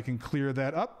meeting so I can clear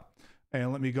that up.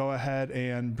 And let me go ahead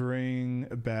and bring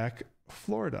back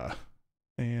Florida.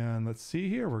 And let's see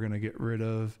here. We're going to get rid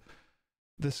of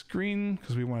the screen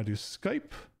because we want to do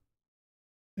Skype.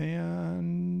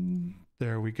 And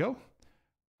there we go.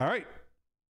 All right.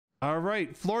 All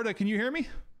right. Florida, can you hear me?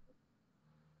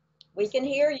 We can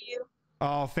hear you.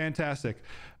 Oh, fantastic.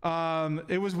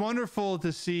 It was wonderful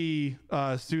to see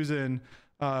Susan,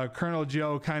 Colonel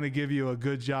Joe kind of give you a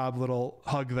good job little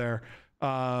hug there.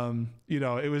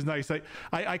 It was nice.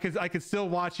 I could still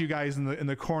watch you guys in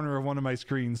the corner of one of my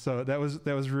screens. So that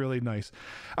was really nice.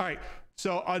 All right.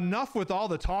 So enough with all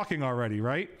the talking already,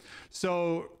 right?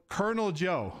 So Colonel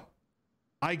Joe,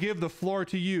 I give the floor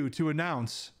to you to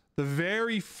announce the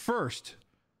very first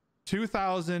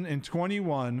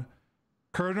 2021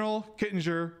 Colonel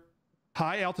Kittinger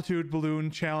High Altitude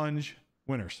Balloon Challenge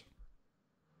winners.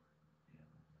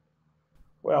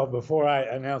 Well, before I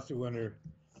announce the winner,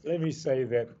 let me say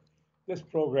that this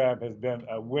program has been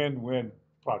a win-win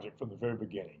project from the very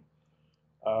beginning.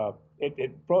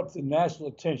 It brought to national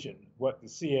attention what the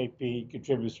CAP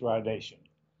contributes to our nation.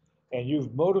 And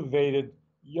you've motivated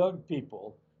young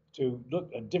people to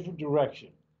look a different direction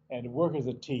and to work as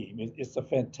a team. It's a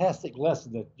fantastic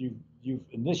lesson that you've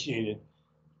initiated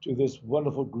to this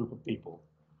wonderful group of people.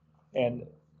 And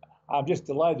I'm just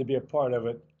delighted to be a part of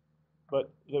it.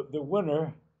 But the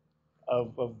winner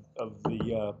of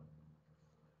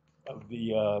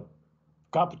the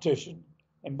competition,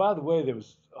 and by the way, there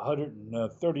was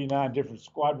 139 different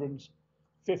squadrons,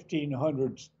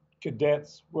 1,500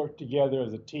 cadets worked together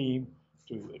as a team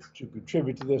to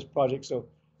contribute to this project. So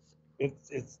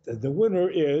it's the winner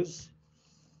is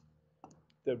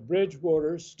the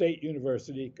Bridgewater State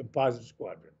University Composite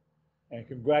Squadron, and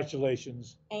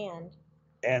congratulations.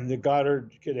 And the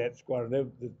Goddard Cadet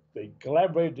Squadron. They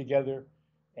collaborated together,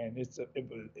 and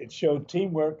it showed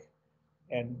teamwork.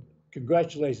 And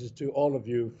congratulations to all of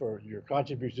you for your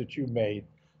contributions that you made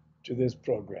to this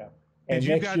program. And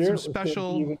you've got some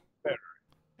special,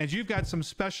 and you've got some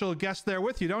special guests there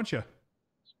with you, don't you?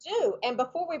 Do. And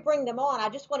before we bring them on, I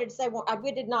just wanted to say,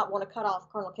 we did not want to cut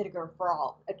off Colonel Kittinger for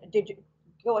all. Did you?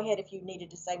 Go ahead if you needed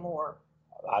to say more.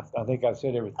 I think I've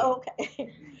said everything.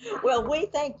 Okay. Well, we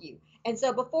thank you. And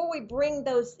so before we bring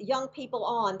those young people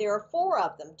on, there are 4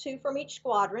 of them, 2 from each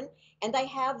squadron, and they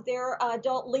have their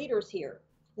adult leaders here.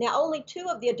 Now, only 2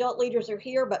 of the adult leaders are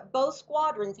here, but both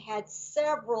squadrons had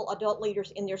several adult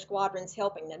leaders in their squadrons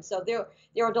helping them. So their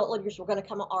adult leaders are going to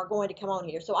come on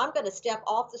here. So I'm going to step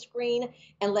off the screen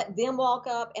and let them walk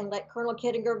up and let Colonel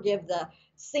Kittinger give the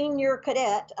senior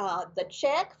cadet the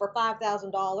check for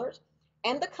 $5,000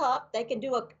 and the cup. They can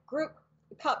do a group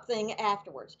cup thing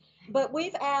afterwards. But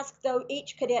we've asked, though,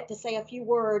 each cadet to say a few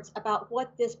words about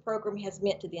what this program has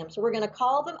meant to them. So we're going to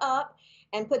call them up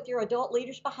and put their adult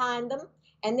leaders behind them.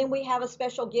 And then we have a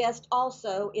special guest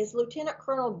also, is Lieutenant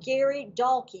Colonel Gary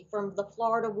Dalkey from the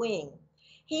Florida Wing.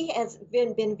 He has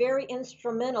been very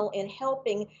instrumental in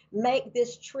helping make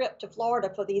this trip to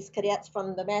Florida for these cadets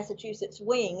from the Massachusetts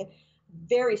Wing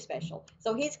very special.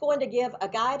 So he's going to give a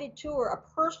guided tour, a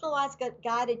personalized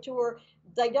guided tour.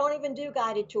 They don't even do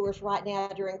guided tours right now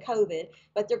during COVID,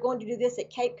 but they're going to do this at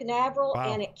Cape Canaveral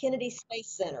and at Kennedy Space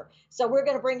Center. So we're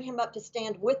going to bring him up to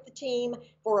stand with the team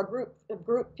for a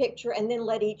group picture, and then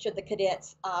let each of the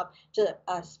cadets to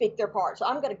speak their part. So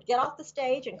I'm going to get off the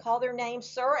stage and call their names,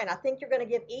 sir, and I think you're going to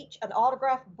give each an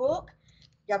autographed book.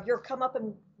 You have your Come Up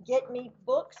and Get Me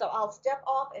book. So I'll step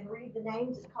off and read the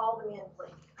names and call them in,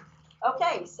 please.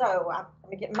 Okay, so I'm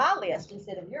going to get my list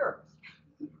instead of yours.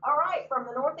 All right, from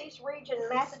the Northeast Region,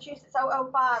 Massachusetts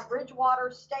 005,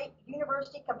 Bridgewater State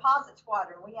University Composite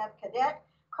Squadron, we have Cadet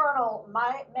Colonel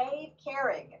Maeve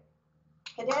Carrig,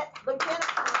 Cadet Lieutenant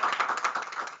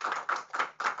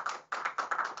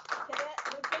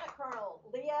Colonel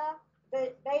Leah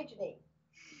Bajani.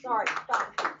 Sorry,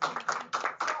 stop. Sorry,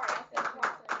 I said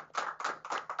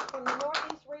from the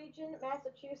Northeast Region,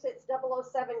 Massachusetts Massachusetts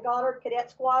 007 Goddard Cadet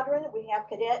Squadron, we have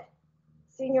Cadet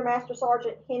Senior Master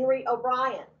Sergeant Henry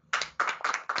O'Brien.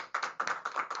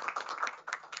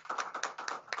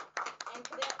 And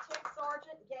Cadet Tech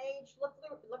Sergeant Gage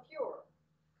LaFleur.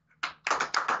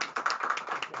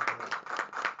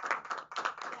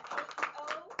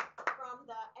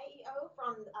 The AEO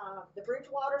from the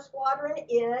Bridgewater Squadron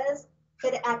is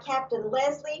Captain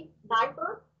Leslie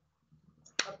Kniper.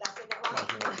 Hope I said that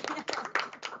right.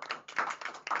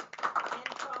 And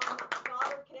from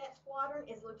Goddard Cadet Squadron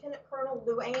is Lieutenant Colonel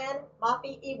Luann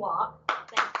Mafi Ewok.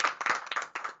 Thank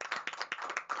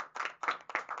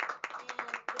you. And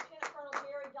Lieutenant Colonel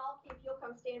Jerry Dalkey, if you'll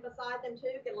come stand beside them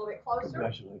too, get a little bit closer.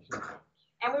 Congratulations.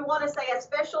 And we want to say a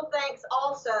special thanks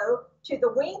also to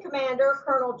the Wing Commander,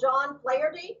 Colonel John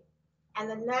Flaherty, and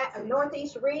the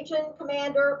Northeast Region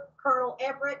Commander, Colonel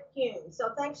Everett Hume.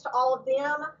 So thanks to all of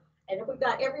them. And we've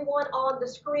got everyone on the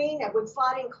screen, and we've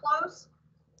slide in close.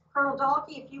 Colonel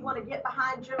Dalkey, if you want to get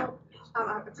behind Colonel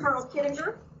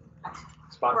Kittinger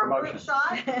for a group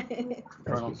shot. And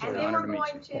then we're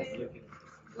going to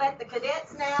let the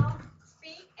cadets now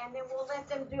speak, and then we'll let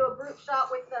them do a group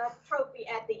shot with the trophy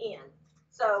at the end.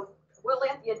 So we'll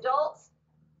let the adults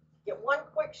get one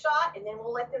quick shot, and then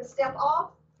we'll let them step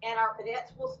off, and our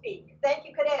cadets will speak. Thank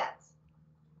you, cadets.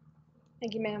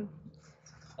 Thank you, ma'am.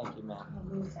 Thank you,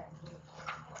 ma'am.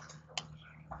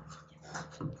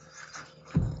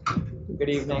 Good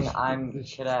evening. I'm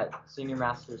Cadet Senior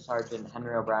Master Sergeant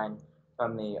Henry O'Brien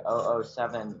from the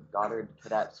 007 Goddard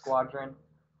Cadet Squadron.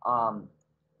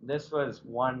 This was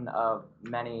one of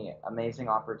many amazing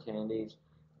opportunities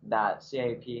that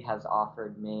CAP has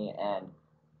offered me and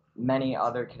many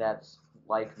other cadets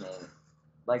like me,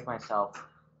 like myself.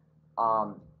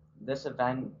 This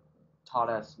event taught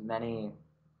us many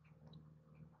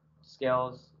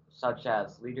skills such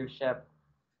as leadership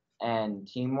and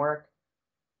teamwork,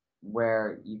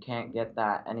 where you can't get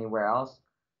that anywhere else.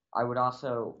 I would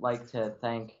also like to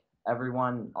thank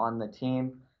everyone on the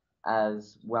team,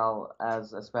 as well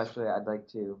as especially I'd like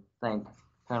to thank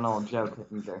Colonel Joe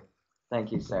Kittinger.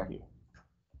 Thank you, sir.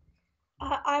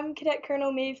 I'm Cadet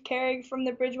Colonel Maeve Carrig from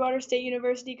the Bridgewater State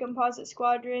University Composite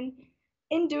Squadron.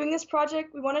 In doing this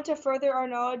project, we wanted to further our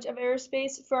knowledge of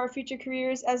aerospace for our future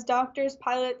careers as doctors,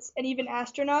 pilots, and even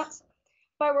astronauts.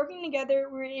 By working together,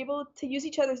 we were able to use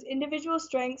each other's individual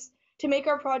strengths to make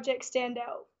our project stand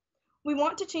out. We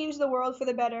want to change the world for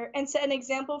the better and set an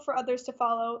example for others to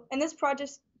follow, and this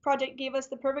project gave us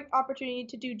the perfect opportunity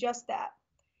to do just that.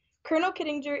 Colonel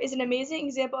Kittinger is an amazing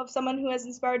example of someone who has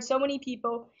inspired so many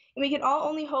people, and we can all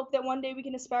only hope that one day we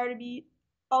can aspire to do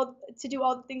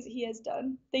all the things that he has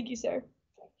done. Thank you, sir.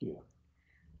 Thank you.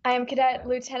 I am Cadet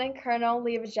Lieutenant Colonel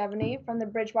Leah Vajevany from the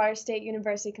Bridgewater State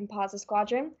University Composite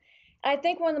Squadron. And I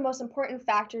think one of the most important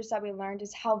factors that we learned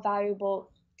is how valuable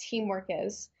teamwork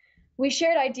is. We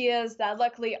shared ideas that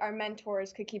luckily our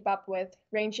mentors could keep up with,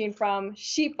 ranging from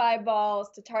sheep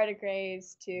eyeballs to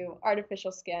tardigrades to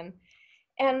artificial skin.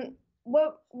 And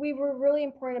what we were really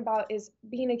important about is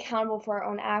being accountable for our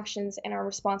own actions and our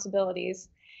responsibilities.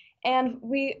 And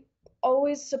we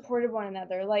always supported one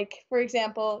another. Like, for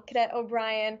example, Cadet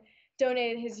O'Brien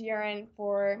donated his urine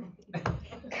for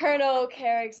Colonel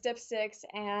Carrick's dipsticks,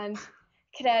 and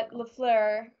Cadet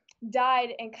LaFleur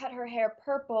dyed and cut her hair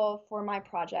purple for my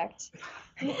project.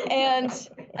 And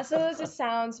as so as it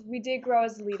sounds, we did grow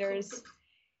as leaders.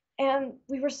 And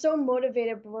we were so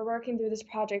motivated. We were working through this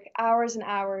project hours and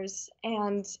hours,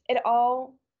 and it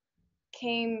all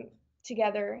came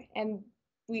together, and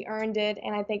we earned it,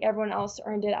 and I think everyone else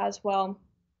earned it as well.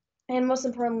 And most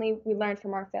importantly, we learned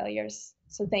from our failures.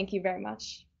 So thank you very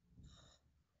much.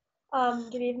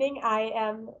 Good evening. I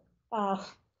am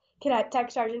Cadet Tech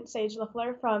Sergeant Sage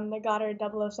LaFleur from the Goddard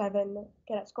 007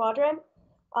 Cadet Squadron.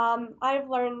 I've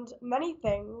learned many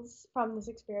things from this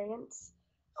experience,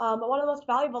 but one of the most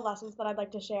valuable lessons that I'd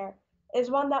like to share is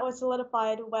one that was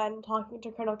solidified when talking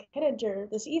to Colonel Kittinger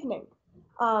this evening.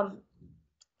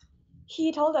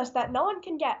 He told us that no one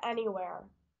can get anywhere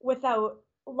without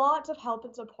lots of help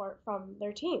and support from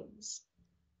their teams.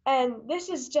 And this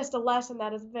is just a lesson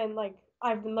that has been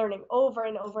I've been learning over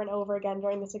and over and over again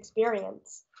during this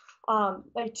experience.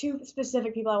 Two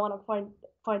specific people I want to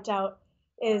point out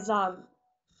is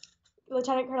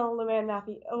Lieutenant Colonel Luann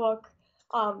Mafi Ewok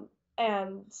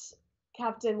and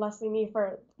Captain Leslie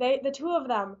Neefer. The two of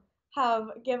them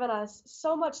have given us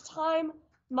so much time,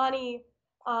 money,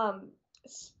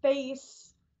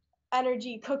 space,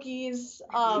 energy, cookies,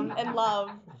 and love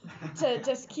to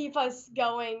just keep us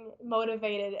going,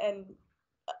 motivated, and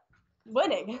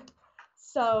winning.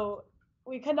 So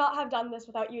we could not have done this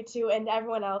without you two and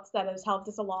everyone else that has helped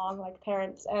us along, like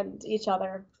parents and each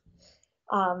other.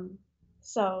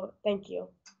 So thank you.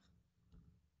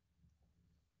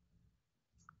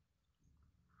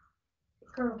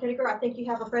 Colonel Kittinger, I think you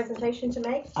have a presentation to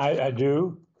make. I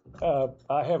do.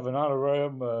 I have an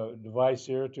honorarium device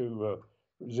here to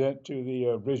present to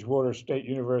the Bridgewater State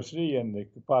University and the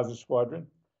Composite Squadron.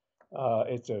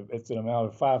 It's an amount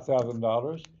of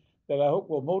 $5,000 that I hope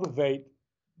will motivate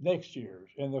next year's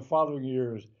and the following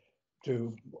years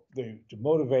to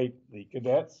motivate the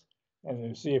cadets and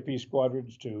the CAP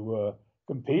squadrons to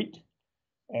compete.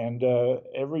 And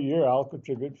every year I'll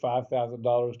contribute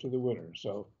 $5,000 to the winner.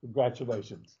 So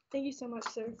congratulations. Thank you so much,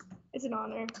 sir. It's an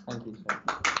honor. Thank you, sir.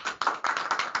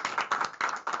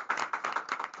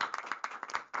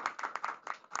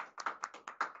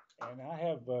 And I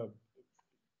have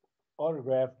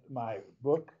autographed my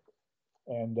book,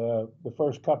 and the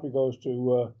first copy goes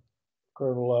to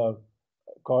Colonel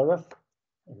Cardiff.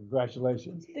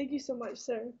 Congratulations. Thank you so much,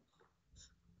 sir.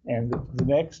 And the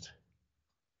next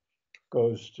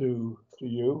goes to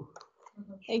you,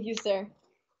 Thank you, sir.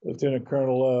 Lieutenant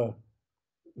Colonel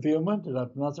Thielman. Did I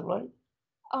pronounce it right?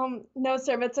 No,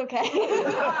 sir, but it's okay.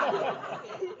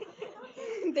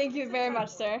 Thank you very much,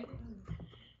 sir.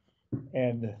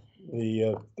 And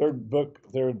the third book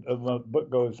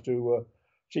goes to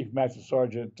Chief Master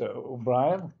Sergeant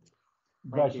O'Brien.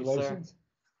 Congratulations.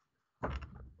 Thank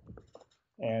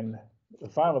And the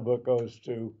final book goes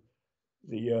to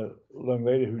the young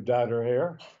lady who dyed her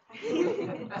hair,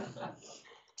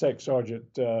 Tech Sergeant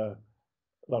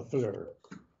Lafleur.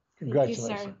 Congratulations.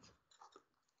 Thank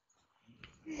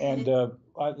you, sir. And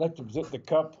I'd like to present the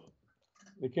cup,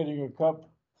 the Kittinger Cup,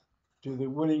 to the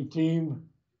winning team.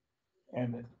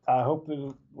 And I hope that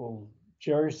it will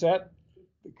cherish that,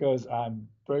 because I'm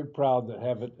very proud to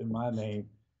have it in my name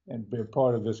and be a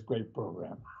part of this great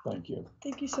program. Thank you.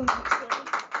 Thank you so much, sir.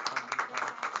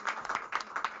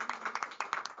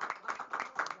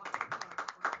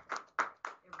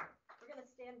 We're going to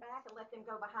stand back and let them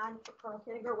go behind Colonel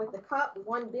Kittinger with the cup,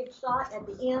 one big shot at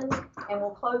the end, and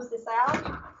we'll close this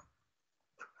out.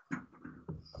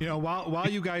 You know, while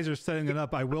you guys are setting it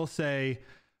up, I will say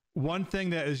one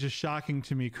thing that is just shocking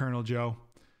to me, Colonel Joe,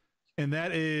 and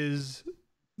that is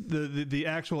the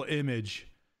actual image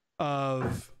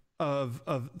of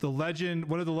the legend,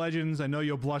 one of the legends. I know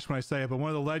you'll blush when I say it, but one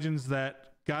of the legends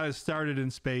that got us started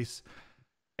in space,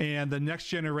 and the next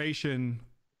generation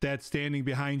that's standing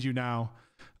behind you now.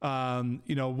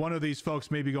 You know, one of these folks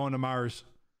may be going to Mars.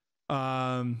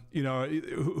 You know,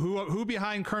 who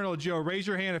behind Colonel Joe? Raise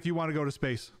your hand if you want to go to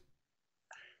space.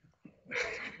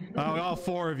 All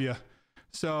four of you.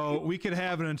 So we could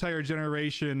have an entire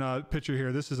generation picture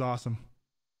here. This is awesome.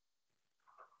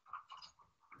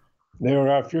 They are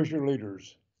our future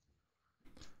leaders.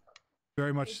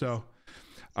 Very much so.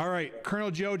 All right, Colonel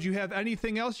Joe, do you have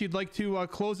anything else you'd like to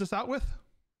close this out with?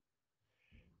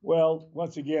 Well,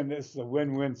 once again, this is a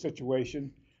win-win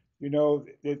situation. You know,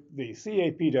 the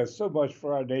CAP does so much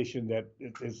for our nation that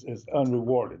it is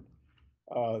unrewarded.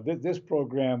 This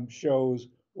program shows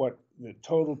what the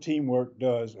total teamwork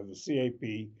does of the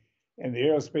CAP and the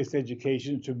aerospace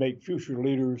education to make future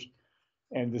leaders,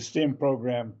 and the STEM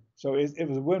program. So it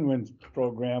was a win-win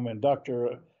program. And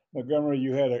Dr. Montgomery,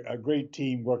 you had a great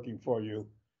team working for you.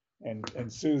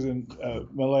 And Susan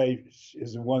Millay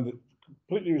is the one that's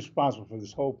completely responsible for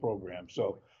this whole program.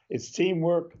 So it's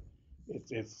teamwork,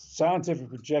 it's scientific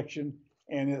projection,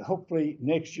 and hopefully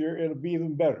next year it'll be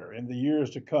even better in the years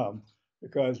to come,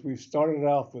 because we've started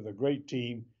off with a great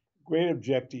team, great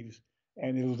objectives,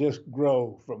 and it'll just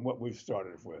grow from what we've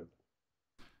started with.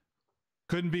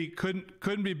 Couldn't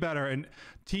be better. And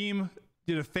team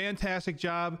did a fantastic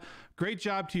job. Great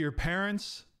job to your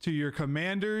parents, to your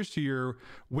commanders, to your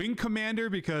wing commander,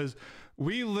 because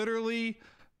we literally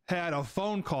had a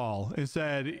phone call and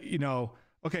said, you know,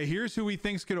 okay, here's who we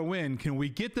think's going to win. Can we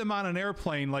get them on an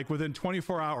airplane like within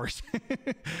 24 hours?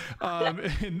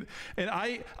 And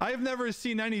I've never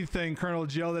seen anything, Colonel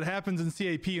Joe, that happens in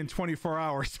CAP in 24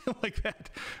 hours like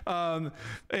that.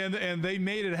 And they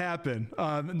made it happen.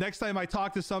 Next time I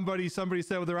talked to somebody said,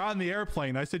 well, they're on the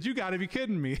airplane. I said, you got to be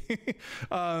kidding me.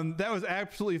 That was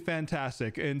absolutely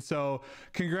fantastic. And so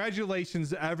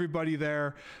congratulations to everybody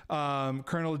there.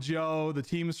 Colonel Joe, the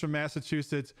teams from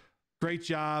Massachusetts, great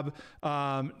job.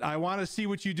 I want to see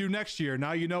what you do next year.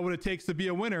 Now you know what it takes to be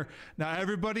a winner. Now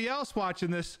everybody else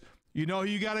watching this, you know who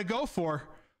you got to go for.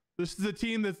 This is a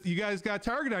team that you guys got a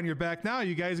target on your back now.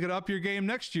 You guys got to up your game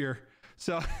next year.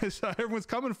 So everyone's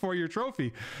coming for your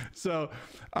trophy. So,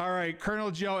 all right, Colonel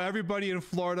Joe, everybody in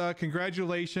Florida,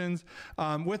 congratulations.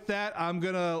 With that, I'm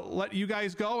going to let you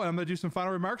guys go, and I'm going to do some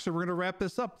final remarks, and we're going to wrap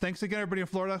this up. Thanks again, everybody in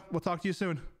Florida. We'll talk to you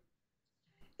soon.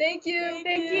 Thank you.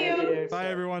 Thank you. Bye,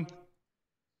 everyone.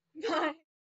 Bye.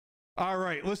 All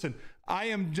right, listen, I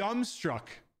am dumbstruck.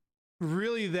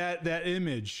 Really, that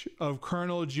image of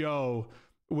Colonel Joe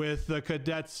with the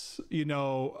cadets, you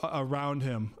know, around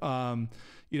him.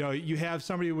 You know, you have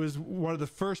somebody who was one of the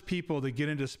first people to get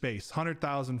into space,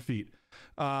 100,000 feet.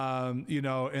 You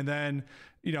know, and then,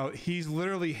 you know, he's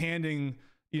literally handing,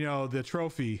 you know, the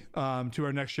trophy to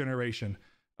our next generation.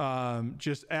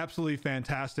 Just absolutely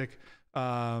fantastic.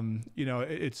 You know,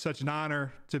 it's such an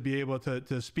honor to be able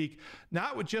to speak,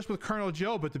 not just with Colonel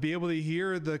Joe, but to be able to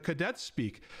hear the cadets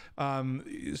speak.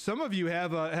 Some of you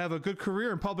have a good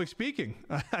career in public speaking.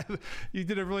 You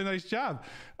did a really nice job.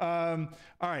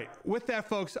 All right, with that,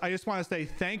 folks, I just want to say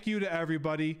thank you to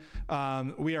everybody.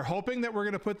 We are hoping that we're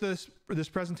going to put this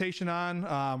presentation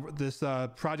on, this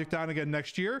project on again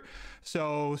next year.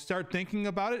 So start thinking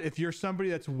about it. If you're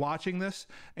somebody that's watching this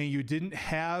and you didn't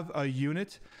have a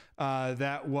unit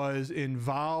that was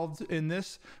involved in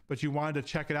this, but you wanted to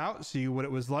check it out, see what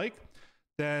it was like,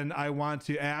 then I want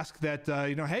to ask that,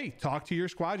 you know, hey, talk to your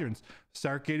squadrons,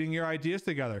 start getting your ideas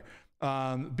together.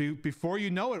 Before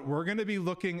you know it, we're going to be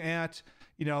looking at,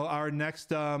 you know, our next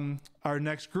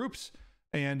groups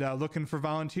and looking for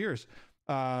volunteers.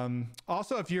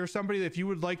 Also, if you're somebody, if you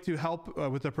would like to help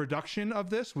with the production of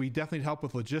this, we definitely help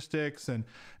with logistics and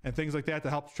things like that to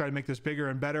help try to make this bigger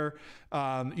and better.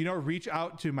 You know, reach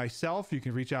out to myself. You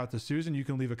can reach out to Susan. You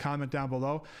can leave a comment down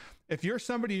below. If you're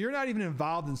somebody, you're not even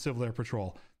involved in Civil Air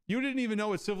Patrol. You didn't even know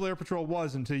what Civil Air Patrol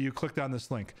was until you clicked on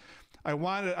this link. I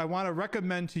want to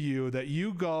recommend to you that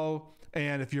you go,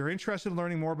 and if you're interested in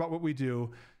learning more about what we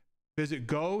do, visit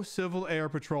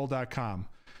gocivilairpatrol.com.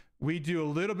 We do a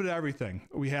little bit of everything.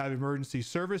 We have emergency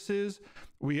services.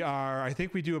 I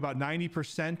think we do about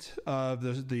 90% of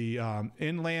the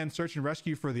inland search and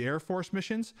rescue for the Air Force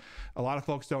missions. A lot of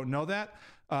folks don't know that.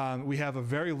 We have a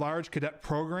very large cadet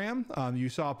program. You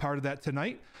saw a part of that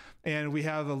tonight. And we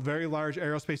have a very large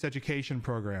aerospace education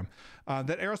program.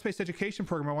 That aerospace education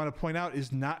program, I want to point out,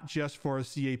 is not just for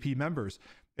CAP members.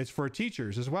 It's for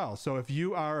teachers as well. So if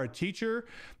you are a teacher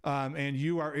and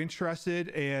you are interested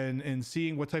in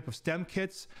seeing what type of STEM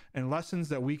kits and lessons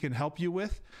that we can help you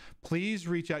with, please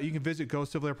reach out. You can visit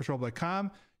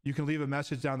gocivilairpatrol.com. You can leave a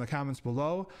message down in the comments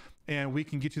below, and we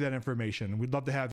can get you that information. We'd love to have